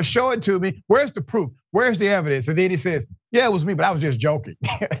saying, well, show it to me. Where's the proof? Where's the evidence? And then he says, yeah, it was me, but I was just joking.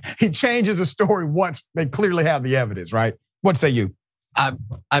 He changes the story once they clearly have the evidence, right? What say you?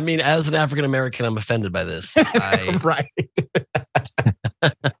 I mean, as an African-American, I'm offended by this. Right.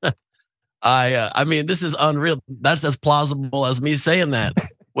 I mean, this is unreal. That's as plausible as me saying that,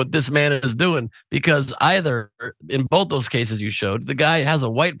 what this man is doing, because either in both those cases you showed, the guy has a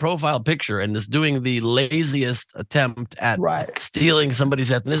white profile picture and is doing the laziest attempt at stealing somebody's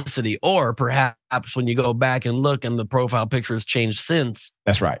ethnicity, or perhaps when you go back and look and the profile picture has changed since.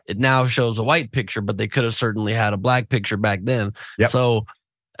 That's right. It now shows a white picture, but they could have certainly had a black picture back then. Yep. So,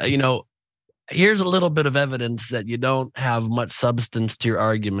 here's a little bit of evidence that you don't have much substance to your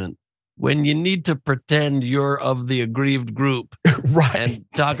argument. when you need to pretend you're of the aggrieved group right, and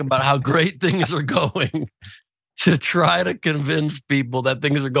talk about how great things are going to try to convince people that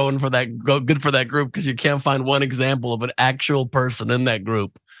things are going for that good for that group because you can't find one example of an actual person in that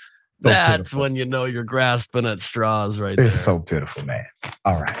group. So That's pitiful. when you know you're grasping at straws right there. It's so pitiful, man.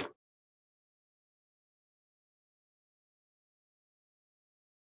 All right.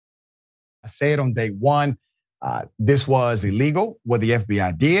 I said on day one, this was illegal. What the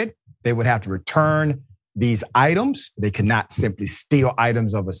FBI did, they would have to return these items. They cannot simply steal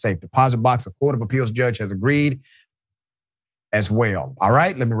items of a safe deposit box. A Court of Appeals judge has agreed as well. All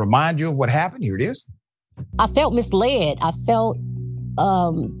right, let me remind you of what happened. Here it is. I felt misled. I felt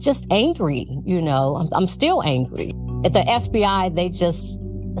just angry. You know, I'm still angry. At the FBI,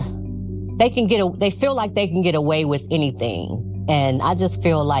 they feel like they can get away with anything. And I just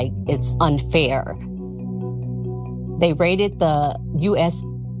feel like it's unfair. They raided the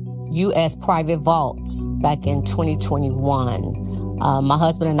U.S. private vaults back in 2021. My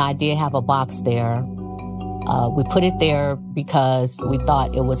husband and I did have a box there. We put it there because we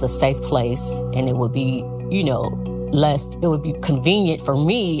thought it was a safe place and it would be, it would be convenient for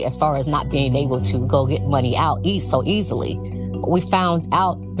me as far as not being able to go get money out so easily. We found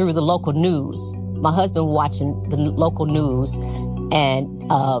out through the local news. My husband watching the local news,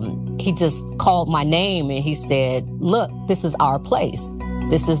 and he just called my name and he said, "Look, this is our place.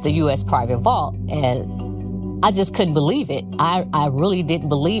 This is the U.S. private vault." And I just couldn't believe it. I really didn't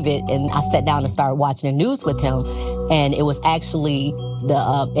believe it. And I sat down and started watching the news with him. And it was actually the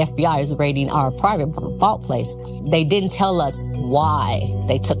FBI is raiding our private vault place. They didn't tell us why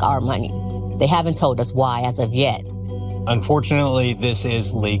they took our money. They haven't told us why as of yet. Unfortunately, this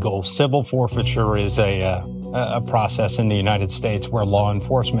is legal. Civil forfeiture is a process in the United States where law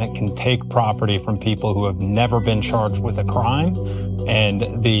enforcement can take property from people who have never been charged with a crime.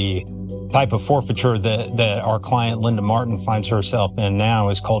 And the type of forfeiture that our client Linda Martin finds herself in now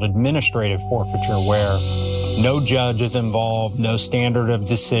is called administrative forfeiture, where no judge is involved, no standard of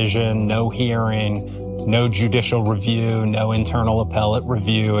decision, no hearing, no judicial review, no internal appellate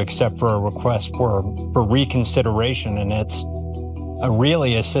review, except for a request for reconsideration. And it's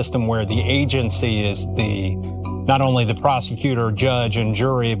really a system where the agency is not only the prosecutor, judge, and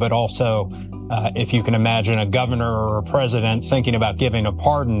jury, but also, if you can imagine a governor or a president thinking about giving a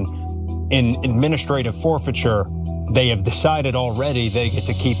pardon. In administrative forfeiture, they have decided already they get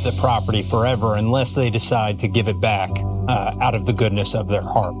to keep the property forever unless they decide to give it back out of the goodness of their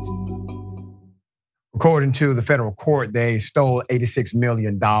heart. According to the federal court, they stole $86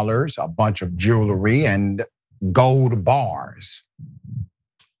 million, a bunch of jewelry and gold bars.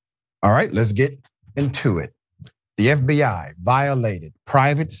 All right, let's get into it. The FBI violated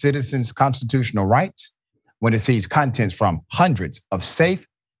private citizens' constitutional rights when it seized contents from hundreds of safe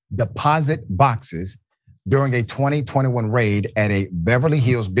deposit boxes during a 2021 raid at a Beverly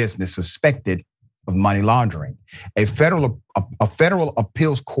Hills business suspected of money laundering. A federal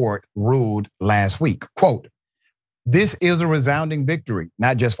appeals court ruled last week, quote, "This is a resounding victory,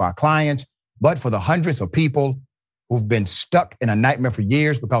 not just for our clients, but for the hundreds of people who've been stuck in a nightmare for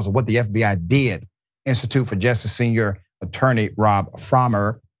years because of what the FBI did." Institute for Justice Senior Attorney Rob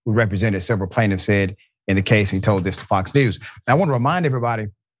Frommer, who represented several plaintiffs, said in the case, he told this to Fox News. Now, I want to remind everybody,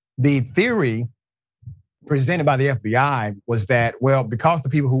 the theory presented by the FBI was that, well, because the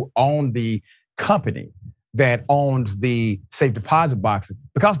people who own the company that owns the safe deposit boxes,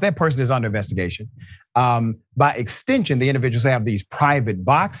 because that person is under investigation, by extension, the individuals who have these private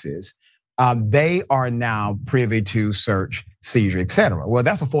boxes, they are now privy to search, seizure, et cetera. Well,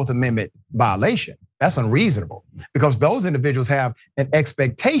 that's a Fourth Amendment violation. That's unreasonable because those individuals have an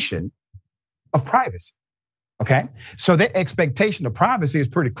expectation of privacy. Okay, so their expectation of privacy is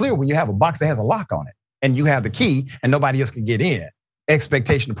pretty clear when you have a box that has a lock on it and you have the key and nobody else can get in.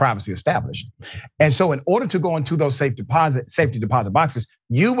 Expectation of privacy established. And so in order to go into those safety deposit boxes,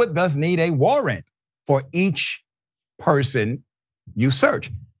 you would thus need a warrant for each person you search.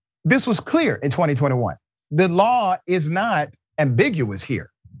 This was clear in 2021. The law is not ambiguous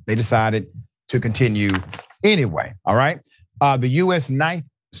here. They decided to continue anyway, all right? The US Ninth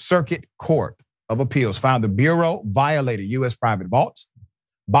Circuit Court of Appeals found the Bureau violated US private vaults,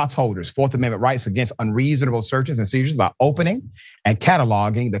 box holders' Fourth Amendment rights against unreasonable searches and seizures by opening and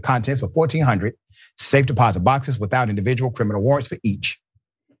cataloging the contents of 1,400 safe deposit boxes without individual criminal warrants for each.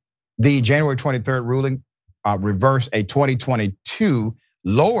 The January 23rd ruling reversed a 2022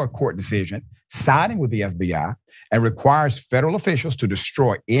 lower court decision siding with the FBI and requires federal officials to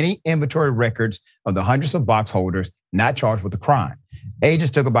destroy any inventory records of the hundreds of box holders not charged with the crime.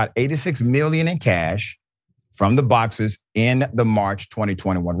 Agents took about $86 million in cash, from the boxes in the March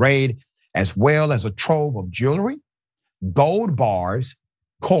 2021 raid, as well as a trove of jewelry, gold bars,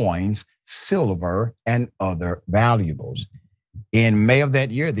 coins, silver, and other valuables. In May of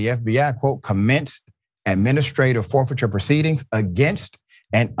that year, the FBI, quote, commenced administrative forfeiture proceedings against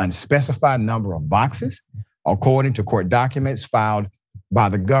an unspecified number of boxes, according to court documents filed by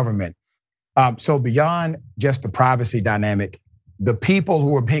the government. So beyond just the privacy dynamic, the people who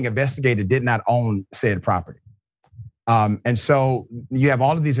were being investigated did not own said property. And so you have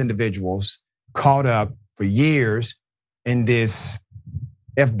all of these individuals caught up for years in this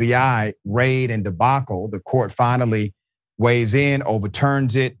FBI raid and debacle. The court finally weighs in,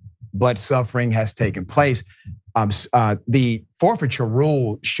 overturns it, but suffering has taken place. The forfeiture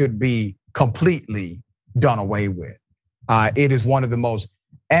rule should be completely done away with. It is one of the most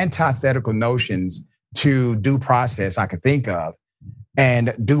antithetical notions to due process I could think of.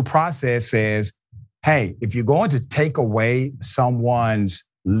 And due process says, hey, if you're going to take away someone's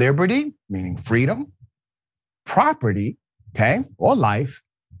liberty, meaning freedom, property, okay, or life,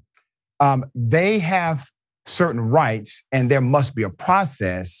 they have certain rights, and there must be a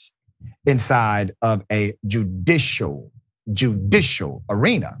process inside of a judicial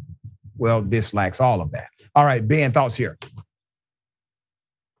arena. Well, this lacks all of that. All right, Ben, thoughts here?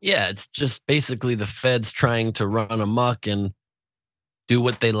 Yeah, it's just basically the feds trying to run amok and do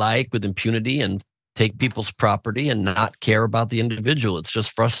what they like with impunity and take people's property and not care about the individual. It's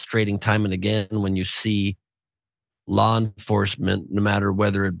just frustrating time and again when you see law enforcement, no matter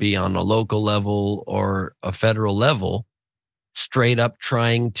whether it be on a local level or a federal level, straight up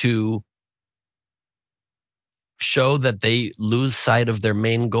trying to show that they lose sight of their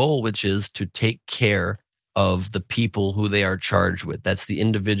main goal, which is to take care of the people who they are charged with. That's the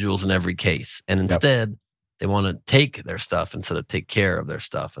individuals in every case. And instead, they want to take their stuff instead of take care of their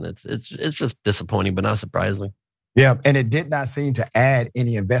stuff. And it's just disappointing, but not surprising. Yeah, and it did not seem to add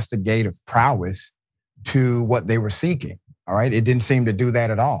any investigative prowess to what they were seeking. All right, it didn't seem to do that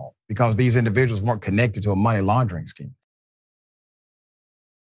at all because these individuals weren't connected to a money laundering scheme.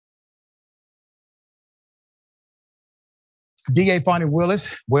 DA Fani Willis,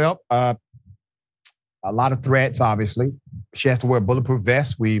 well, a lot of threats, obviously. She has to wear a bulletproof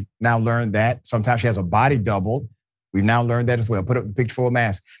vest. We've now learned that. Sometimes she has a body double. We've now learned that as well. Put up the picture for a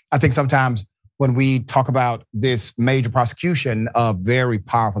mask. I think sometimes when we talk about this major prosecution of very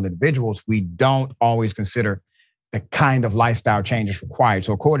powerful individuals, we don't always consider the kind of lifestyle changes required.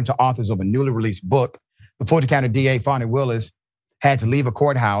 So according to authors of a newly released book, the Fulton County DA Fani Willis had to leave a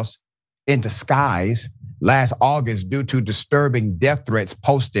courthouse in disguise last August due to disturbing death threats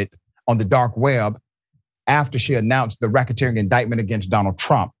posted on the dark web after she announced the racketeering indictment against Donald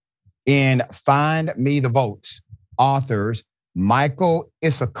Trump. In Find Me the Votes, authors Michael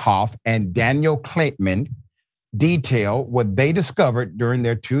Isikoff and Daniel Klintman detail what they discovered during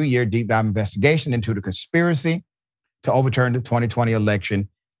their 2-year deep dive investigation into the conspiracy to overturn the 2020 election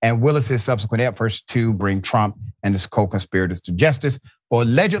and Willis's subsequent efforts to bring Trump and his co-conspirators to justice for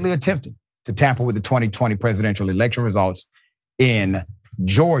allegedly attempting to tamper with the 2020 presidential election results in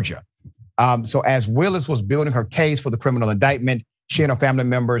Georgia. So as Willis was building her case for the criminal indictment, she and her family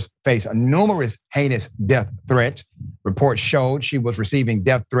members faced numerous heinous death threats. Reports showed she was receiving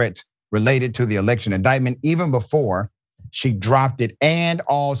death threats related to the election indictment even before she dropped it, and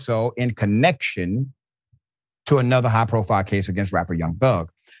also in connection to another high-profile case against rapper Young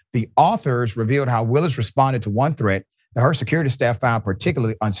Thug. The authors revealed how Willis responded to one threat that her security staff found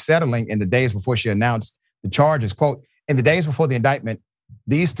particularly unsettling in the days before she announced the charges. Quote, in the days before the indictment,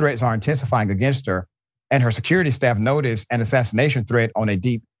 these threats are intensifying against her, and her security staff noticed an assassination threat on a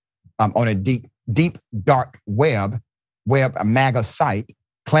deep, dark web MAGA site.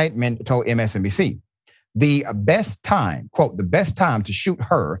 Klintman told MSNBC, the best time, quote, the best time to shoot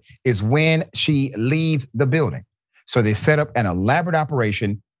her is when she leaves the building. So they set up an elaborate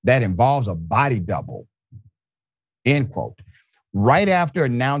operation that involves a body double, end quote. Right after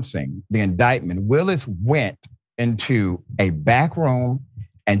announcing the indictment, Willis went into a back room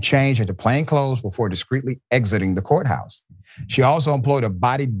and changed into plain clothes before discreetly exiting the courthouse. She also employed a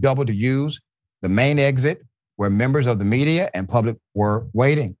body double to use the main exit where members of the media and public were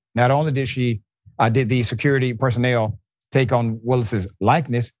waiting. Not only did the security personnel take on Willis's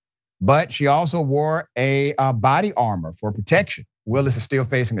likeness, but she also wore a body armor for protection. Willis is still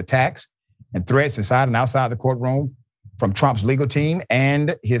facing attacks and threats inside and outside the courtroom from Trump's legal team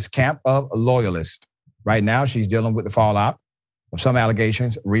and his camp of loyalists. Right now, she's dealing with the fallout of some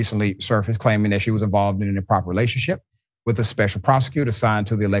allegations recently surfaced claiming that she was involved in an improper relationship with a special prosecutor assigned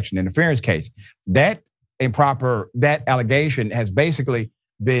to the election interference case. That allegation has basically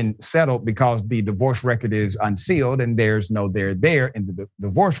been settled because the divorce record is unsealed and there's no there there in the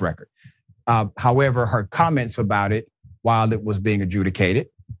divorce record. However, her comments about it while it was being adjudicated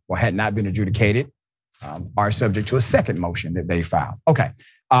or had not been adjudicated are subject to a second motion that they filed. Okay,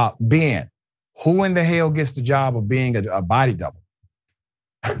 Ben, who in the hell gets the job of being a body double?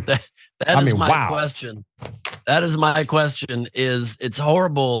 That is my question. That is my question. It's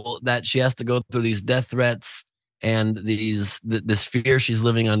horrible that she has to go through these death threats and this fear she's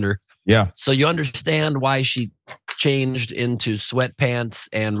living under. Yeah. So you understand why she changed into sweatpants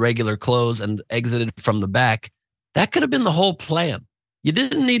and regular clothes and exited from the back. That could have been the whole plan. You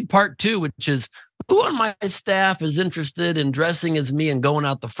didn't need part two, which is who on my staff is interested in dressing as me and going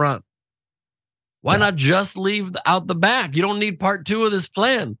out the front? Why not just leave out the back? You don't need part two of this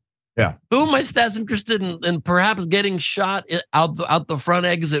plan. Yeah. Who on my staff's interested in perhaps getting shot out the front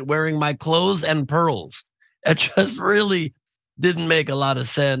exit wearing my clothes and pearls? It just really didn't make a lot of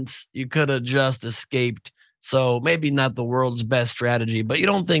sense. You could have just escaped. So maybe not the world's best strategy, but you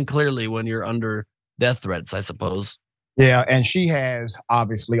don't think clearly when you're under death threats, I suppose. Yeah, and she has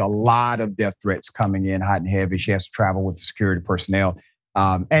obviously a lot of death threats coming in hot and heavy. She has to travel with the security personnel.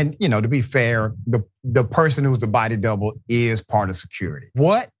 And, you know, to be fair, the person who's the body double is part of security.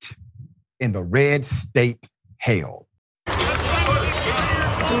 What in the red state hell?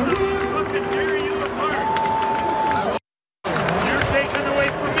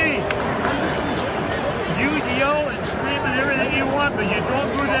 But you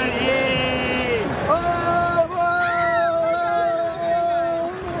don't do that, yay!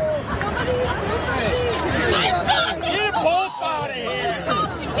 Get both out of here!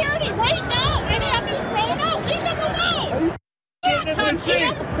 Security right now! Any of his thrown out! Leave him alone! Can't touch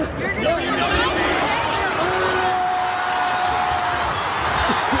him! You're gonna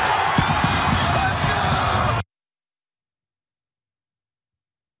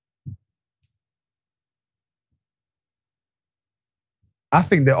I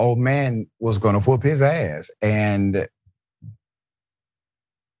think the old man was going to whoop his ass, and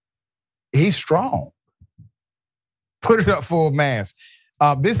he's strong. Put it up full mass.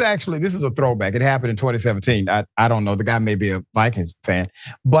 This is a throwback. It happened in 2017. I don't know. The guy may be a Vikings fan,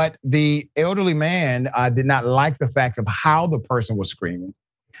 but the elderly man did not like the fact of how the person was screaming.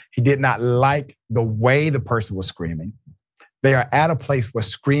 He did not like the way the person was screaming. They are at a place where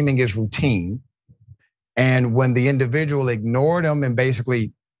screaming is routine. And when the individual ignored him and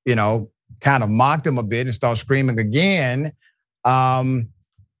basically, you know, kind of mocked him a bit and started screaming again,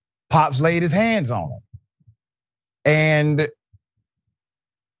 Pops laid his hands on him. And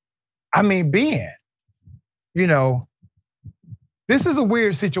I mean, Ben, you know, this is a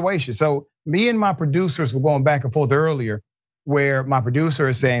weird situation. So me and my producers were going back and forth earlier where my producer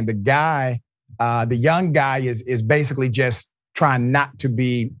is saying the guy, the young guy is basically just trying not to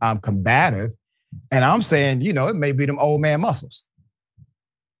be combative. And I'm saying, you know, it may be them old man muscles.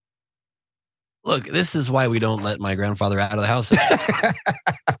 Look, this is why we don't let my grandfather out of the house.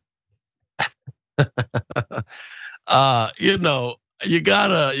 You know, you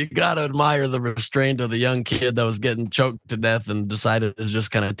gotta admire the restraint of the young kid that was getting choked to death and decided to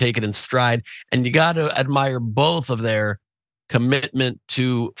just kind of take it in stride. And you gotta admire both of their commitment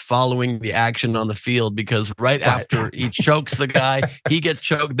to following the action on the field, because right after he chokes the guy, he gets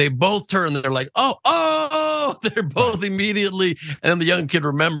choked. They both turn and they're like, oh, they're both immediately. And then the young kid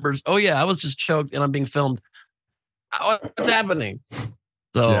remembers, oh yeah, I was just choked and I'm being filmed. What's happening?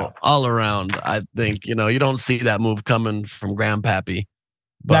 So all around, I think, you know, you don't see that move coming from Grandpappy.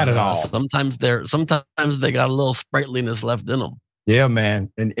 Not at all. Sometimes they got a little sprightliness left in them. Yeah,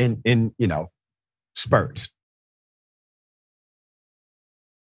 man. In you know, spurts.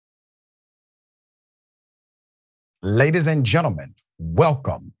 Ladies and gentlemen,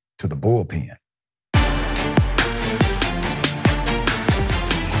 welcome to the bullpen.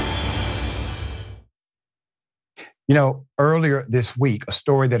 You know, earlier this week, a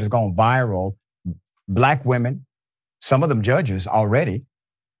story that has gone viral, Black women, some of them judges already,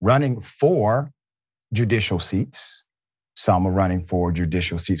 running for judicial seats. Some are running for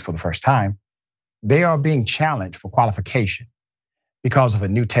judicial seats for the first time. They are being challenged for qualification because of a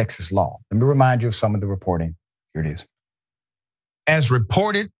new Texas law. Let me remind you of some of the reporting. Here it is. As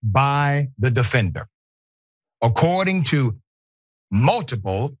reported by the defender, according to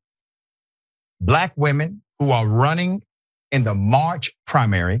multiple Black women who are running in the March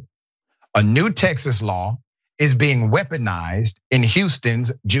primary, a new Texas law is being weaponized in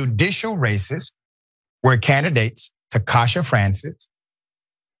Houston's judicial races, where candidates Takasha Francis,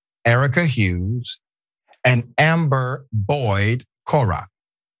 Erica Hughes, and Amber Boyd Cori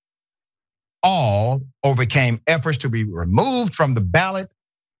all overcame efforts to be removed from the ballot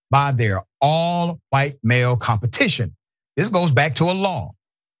by their all-white male competition. This goes back to a law.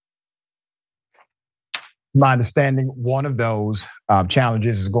 My understanding, one of those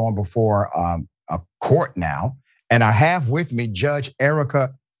challenges is going before a court now. And I have with me Judge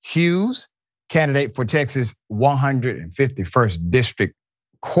Erica Hughes, candidate for Texas 151st District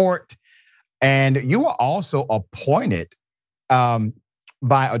Court. And you were also appointed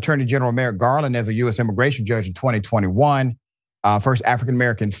by Attorney General Merrick Garland as a U.S. immigration judge in 2021. First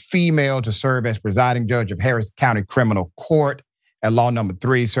African-American female to serve as presiding judge of Harris County Criminal Court at law number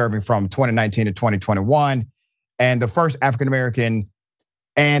 3, serving from 2019 to 2021. And the first African-American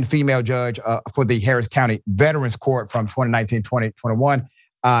and female judge for the Harris County Veterans Court from 2019 to 2021.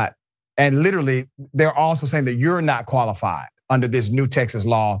 And literally, they're also saying that you're not qualified under this new Texas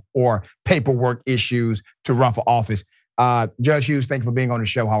law or paperwork issues to run for office. Judge Hughes, thank you for being on the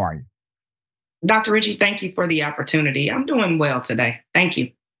show. How are you? Dr. Ritchie, thank you for the opportunity. I'm doing well today. Thank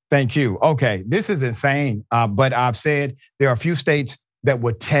you. Thank you. Okay, this is insane, but I've said there are a few states that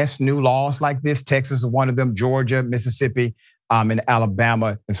would test new laws like this. Texas is one of them, Georgia, Mississippi, and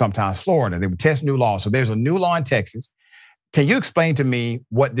Alabama, and sometimes Florida. They would test new laws. So there's a new law in Texas. Can you explain to me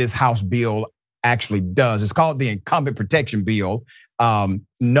what this House bill actually does? It's called the Incumbent Protection Bill,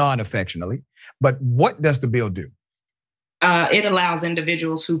 non-affectionately. But what does the bill do? It allows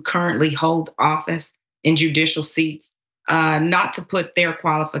individuals who currently hold office in judicial seats not to put their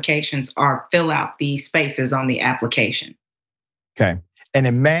qualifications or fill out the spaces on the application. Okay. And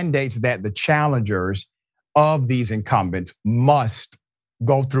it mandates that the challengers of these incumbents must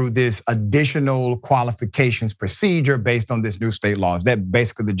go through this additional qualifications procedure based on this new state law. Is that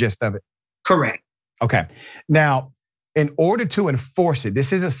basically the gist of it? Correct. Okay. Now, in order to enforce it,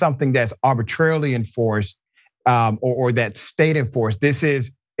 this isn't something that's arbitrarily enforced or that state enforced.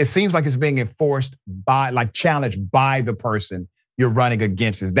 It seems like it's being enforced by, like challenged by the person you're running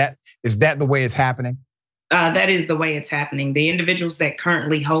against. Is that the way it's happening? That is the way it's happening. The individuals that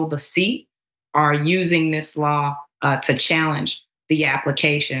currently hold the seat are using this law to challenge the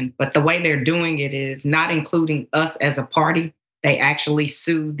application. But the way they're doing it is not including us as a party. They actually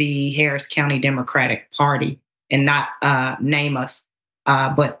sue the Harris County Democratic Party and not name us,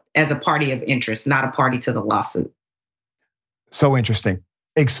 but as a party of interest, not a party to the lawsuit. So interesting.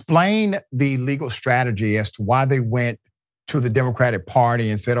 Explain the legal strategy as to why they went to the Democratic Party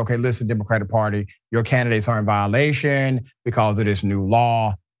and said, okay, listen, Democratic Party, your candidates are in violation because of this new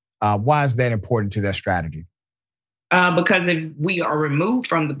law. Why is that important to their strategy? Because if we are removed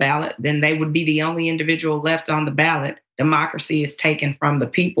from the ballot, then they would be the only individual left on the ballot. Democracy is taken from the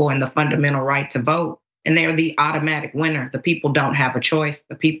people and the fundamental right to vote. And they're the automatic winner. The people don't have a choice.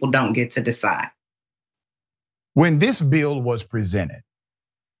 The people don't get to decide. When this bill was presented,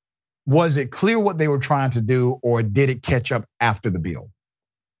 was it clear what they were trying to do, or did it catch up after the bill?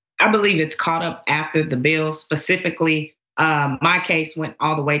 I believe it's caught up after the bill. Specifically, my case went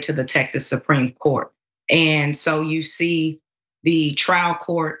all the way to the Texas Supreme Court. And so you see the trial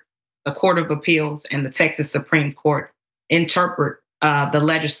court, the Court of Appeals, and the Texas Supreme Court interpret the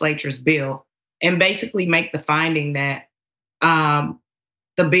legislature's bill and basically make the finding that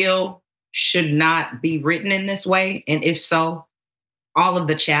the bill should not be written in this way. And if so, all of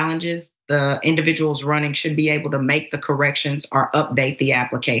the challenges the individuals running should be able to make the corrections or update the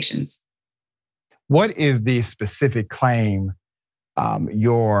applications. What is the specific claim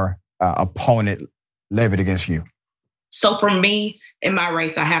your opponent levied against you? So for me, in my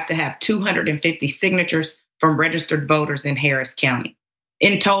race, I have to have 250 signatures from registered voters in Harris County.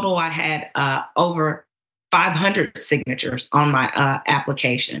 In total, I had over 500 signatures on my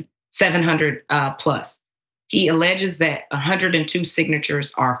application, 700 plus. He alleges that 102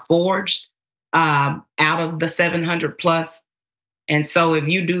 signatures are forged out of the 700 plus. And so if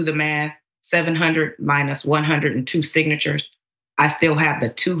you do the math, 700 minus 102 signatures, I still have the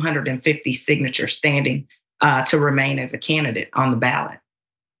 250 signatures standing to remain as a candidate on the ballot.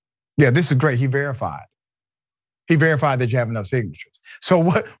 Yeah, this is great. He verified. He verified that you have enough signatures.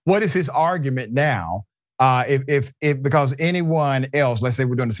 So what is his argument now? If because anyone else, let's say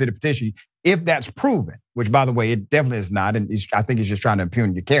we're doing the city petition, if that's proven, which by the way, it definitely is not, and I think he's just trying to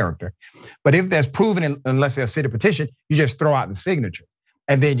impugn your character. But if that's proven, unless there's a city petition, you just throw out the signature.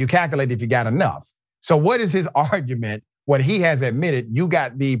 And then you calculate if you got enough. So what is his argument? What he has admitted, you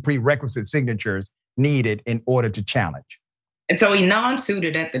got the prerequisite signatures needed in order to challenge. And so he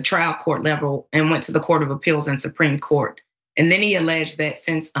non-suited at the trial court level and went to the Court of Appeals and Supreme Court. And then he alleged that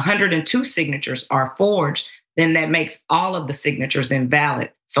since 102 signatures are forged, then that makes all of the signatures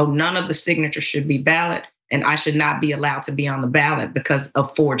invalid. So none of the signatures should be valid, and I should not be allowed to be on the ballot because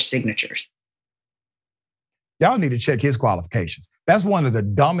of forged signatures. Y'all need to check his qualifications. That's one of the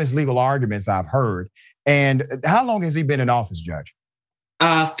dumbest legal arguments I've heard. And how long has he been in office, Judge?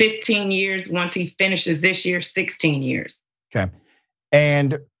 15 years. Once he finishes this year, 16 years. Okay.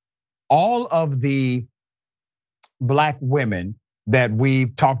 And all of the Black women that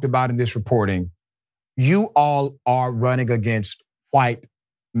we've talked about in this reporting, you all are running against white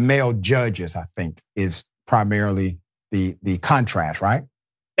male judges, I think, is primarily the contrast, right?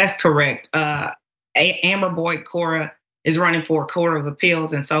 That's correct. Amber Boyd Cora is running for a Court of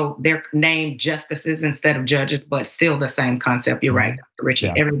Appeals, and so they're named justices instead of judges, but still the same concept. You're right, Dr. Richie.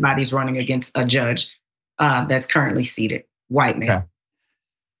 Yeah. Everybody's running against a judge that's currently seated, white male. Okay.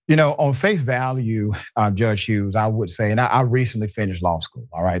 You know, on face value, Judge Hughes, I would say, and I recently finished law school,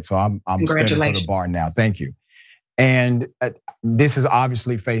 all right? So I'm studying for the bar now. Thank you. And this is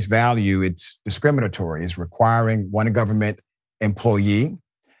obviously face value. It's discriminatory. It's requiring one government employee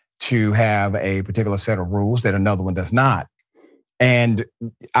to have a particular set of rules that another one does not. And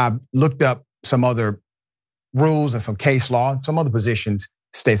I've looked up some other rules and some case law, some other positions.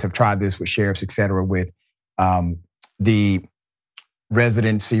 States have tried this with sheriffs, et cetera, with the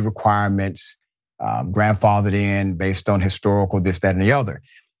residency requirements, grandfathered in based on historical, this, that, and the other.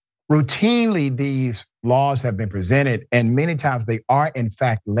 Routinely, these laws have been presented, and many times they are, in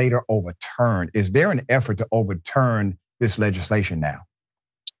fact, later overturned. Is there an effort to overturn this legislation now?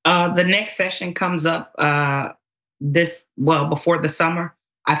 The next session comes up before the summer.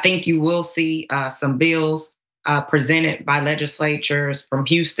 I think you will see some bills presented by legislatures from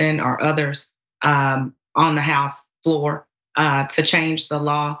Houston or others on the House floor to change the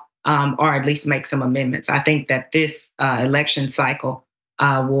law or at least make some amendments. I think that this election cycle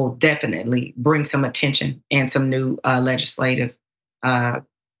will definitely bring some attention and some new legislative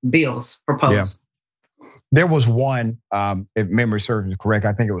bills proposed. Yeah. There was one, if memory serves me correct,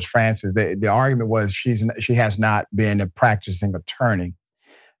 I think it was Francis. The argument was she has not been a practicing attorney.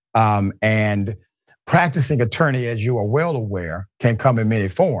 And practicing attorney, as you are well aware, can come in many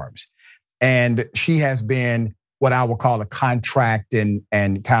forms. And she has been what I would call a contract and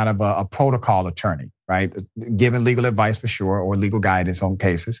kind of a protocol attorney, right? Giving legal advice for sure, or legal guidance on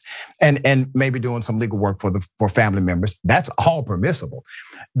cases, and maybe doing some legal work for family members. That's all permissible.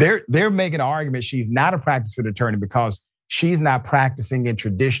 They're making an argument she's not a practicing attorney because she's not practicing in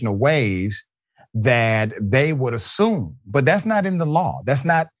traditional ways that they would assume. But that's not in the law. That's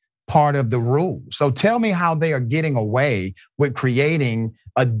not part of the rules. So tell me how they are getting away with creating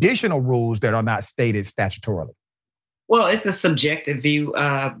additional rules that are not stated statutorily. Well, it's a subjective view,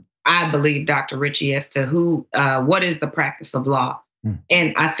 I believe, Dr. Richie, as to what is the practice of law.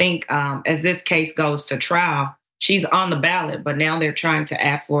 And I think as this case goes to trial, she's on the ballot, but now they're trying to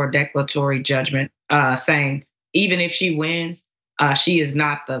ask for a declaratory judgment saying even if she wins, she is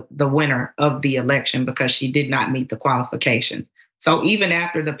not the winner of the election because she did not meet the qualifications. So even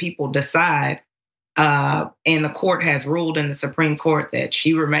after the people decide and the court has ruled in the Supreme Court that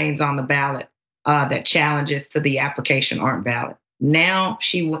she remains on the ballot, that challenges to the application aren't valid. Now,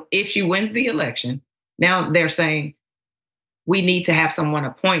 if she wins the election, now they're saying we need to have someone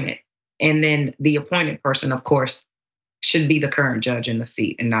appointed. And then the appointed person, of course, should be the current judge in the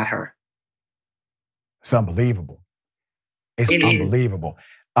seat and not her. It's unbelievable. It's unbelievable.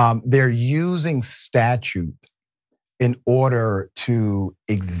 They're using statute in order to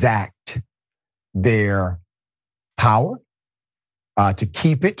exact their power, to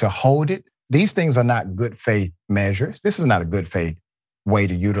keep it, to hold it. These things are not good faith measures. This is not a good faith way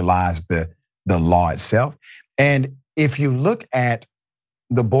to utilize the law itself. And if you look at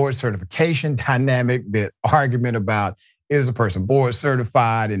the board certification dynamic, the argument about is a person board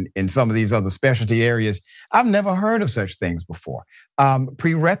certified in some of these other specialty areas, I've never heard of such things before.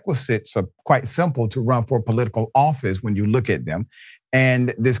 Prerequisites are quite simple to run for political office when you look at them.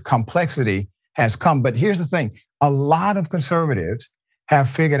 And this complexity has come. But here's the thing. A lot of conservatives have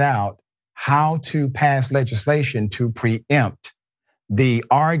figured out how to pass legislation to preempt the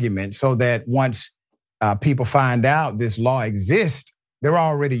argument so that once people find out this law exists, they're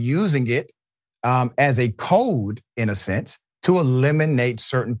already using it as a code, in a sense, to eliminate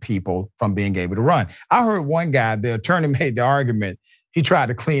certain people from being able to run. I heard one guy, the attorney made the argument, he tried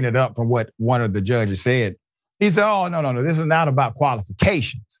to clean it up from what one of the judges said. He said, oh, no, this is not about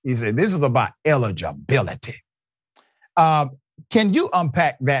qualifications. He said, this is about eligibility. Can you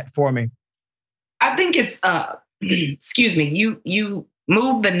unpack that for me? I think it's, excuse me, you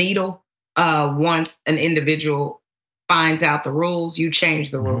move the needle once an individual finds out the rules, you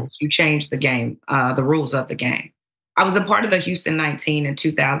change the rules, you change the game, the rules of the game. I was a part of the Houston 19 in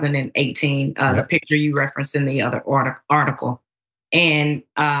 2018, the picture you referenced in the other article. And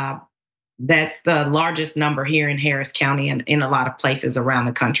That's the largest number here in Harris County and in a lot of places around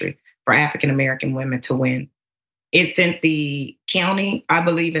the country for African-American women to win. It sent the county, I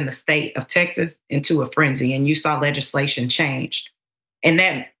believe in the state of Texas, into a frenzy, and you saw legislation changed. And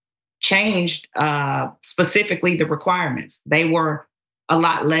that changed specifically the requirements. They were a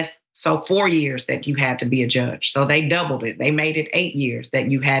lot less, so 4 years that you had to be a judge. So they doubled it. They made it 8 years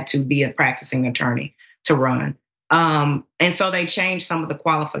that you had to be a practicing attorney to run. And so they changed some of the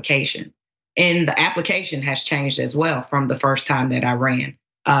qualifications. And the application has changed as well from the first time that I ran.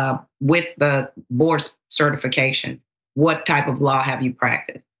 With the board's certification, what type of law have you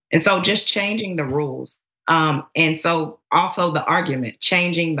practiced? And so just changing the rules. And so also the argument,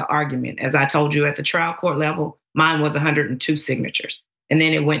 changing the argument. As I told you at the trial court level, mine was 102 signatures. And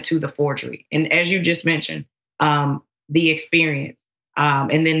then it went to the forgery. And as you just mentioned, the experience,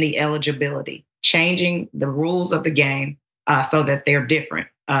 and then the eligibility, changing the rules of the game so that they're different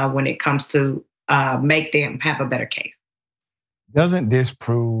when it comes to make them have a better case. Doesn't this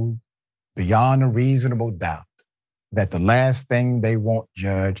prove beyond a reasonable doubt that the last thing they want,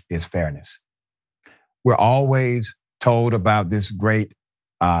 Judge, is fairness? We're always told about this great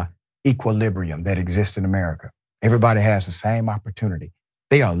equilibrium that exists in America. Everybody has the same opportunity.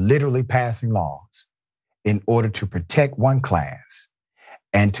 They are literally passing laws in order to protect one class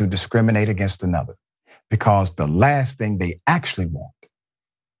and to discriminate against another, because the last thing they actually want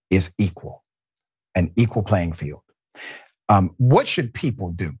is an equal playing field. What should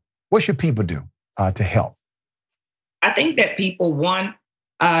people do? What should people do to help? I think that people, one,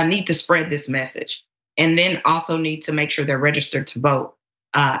 need to spread this message, and then also need to make sure they're registered to vote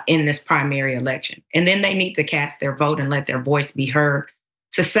in this primary election. And then they need to cast their vote and let their voice be heard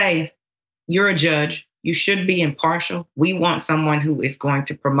to say, you're a judge, you should be impartial. We want someone who is going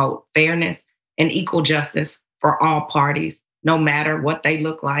to promote fairness and equal justice for all parties, no matter what they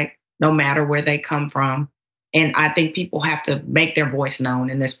look like, no matter where they come from. And I think people have to make their voice known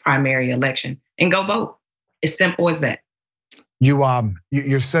in this primary election and go vote. As simple as that.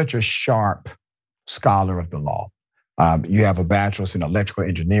 You're such a sharp scholar of the law. You have a bachelor's in electrical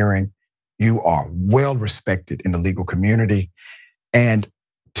engineering. You are well respected in the legal community. And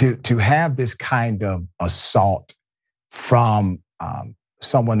to have this kind of assault from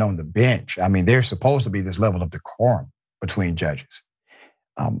someone on the bench, I mean, there's supposed to be this level of decorum between judges.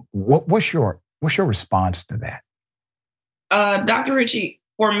 What's your response to that? Dr. Ritchie,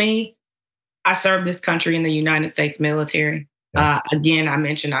 for me, I served this country in the United States military. Again, I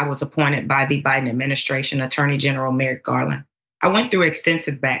mentioned I was appointed by the Biden administration, Attorney General Merrick Garland. I went through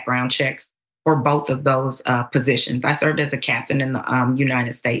extensive background checks for both of those positions. I served as a captain in the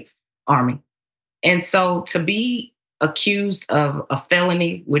United States Army. And so to be accused of a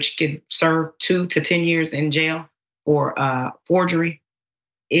felony, which could serve 2 to 10 years in jail for forgery,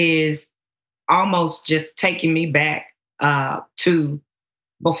 is almost just taking me back to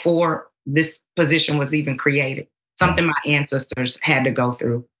before this position was even created, something my ancestors had to go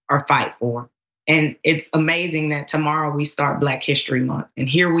through or fight for. And it's amazing that tomorrow we start Black History Month. And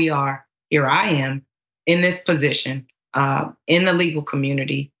here we are, here I am in this position in the legal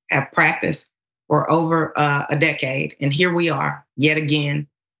community, have practiced for over a decade. And here we are yet again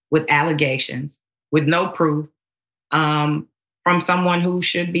with allegations, with no proof, from someone who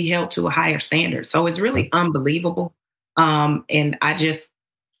should be held to a higher standard. So it's really unbelievable. And I just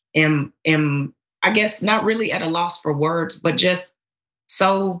am, I guess, not really at a loss for words, but just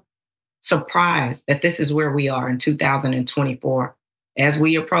so surprised that this is where we are in 2024 as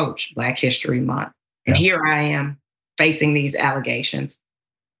we approach Black History Month. And here I am facing these allegations.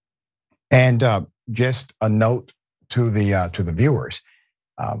 And just a note to the viewers,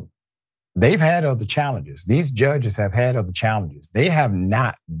 they've had other challenges. These judges have had other challenges. They have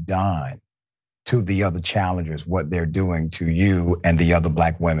not done to the other challengers what they're doing to you and the other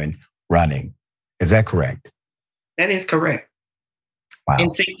Black women running. Is that correct? That is correct. Wow.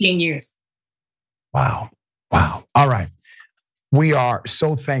 In 16 years. Wow. All right. We are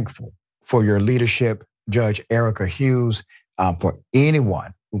so thankful for your leadership, Judge Erica Hughes, for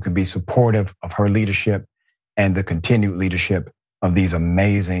anyone who can be supportive of her leadership and the continued leadership of these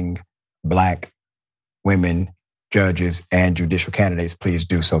amazing Black women judges and judicial candidates. Please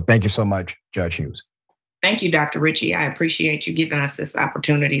do so. Thank you so much, Judge Hughes. Thank you, Dr. Ritchie. I appreciate you giving us this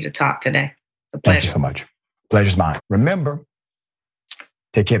opportunity to talk today. It's a pleasure. Thank you so much. Pleasure's mine. Remember,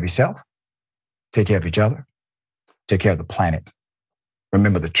 take care of yourself, take care of each other, take care of the planet.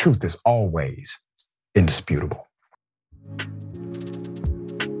 Remember, the truth is always indisputable.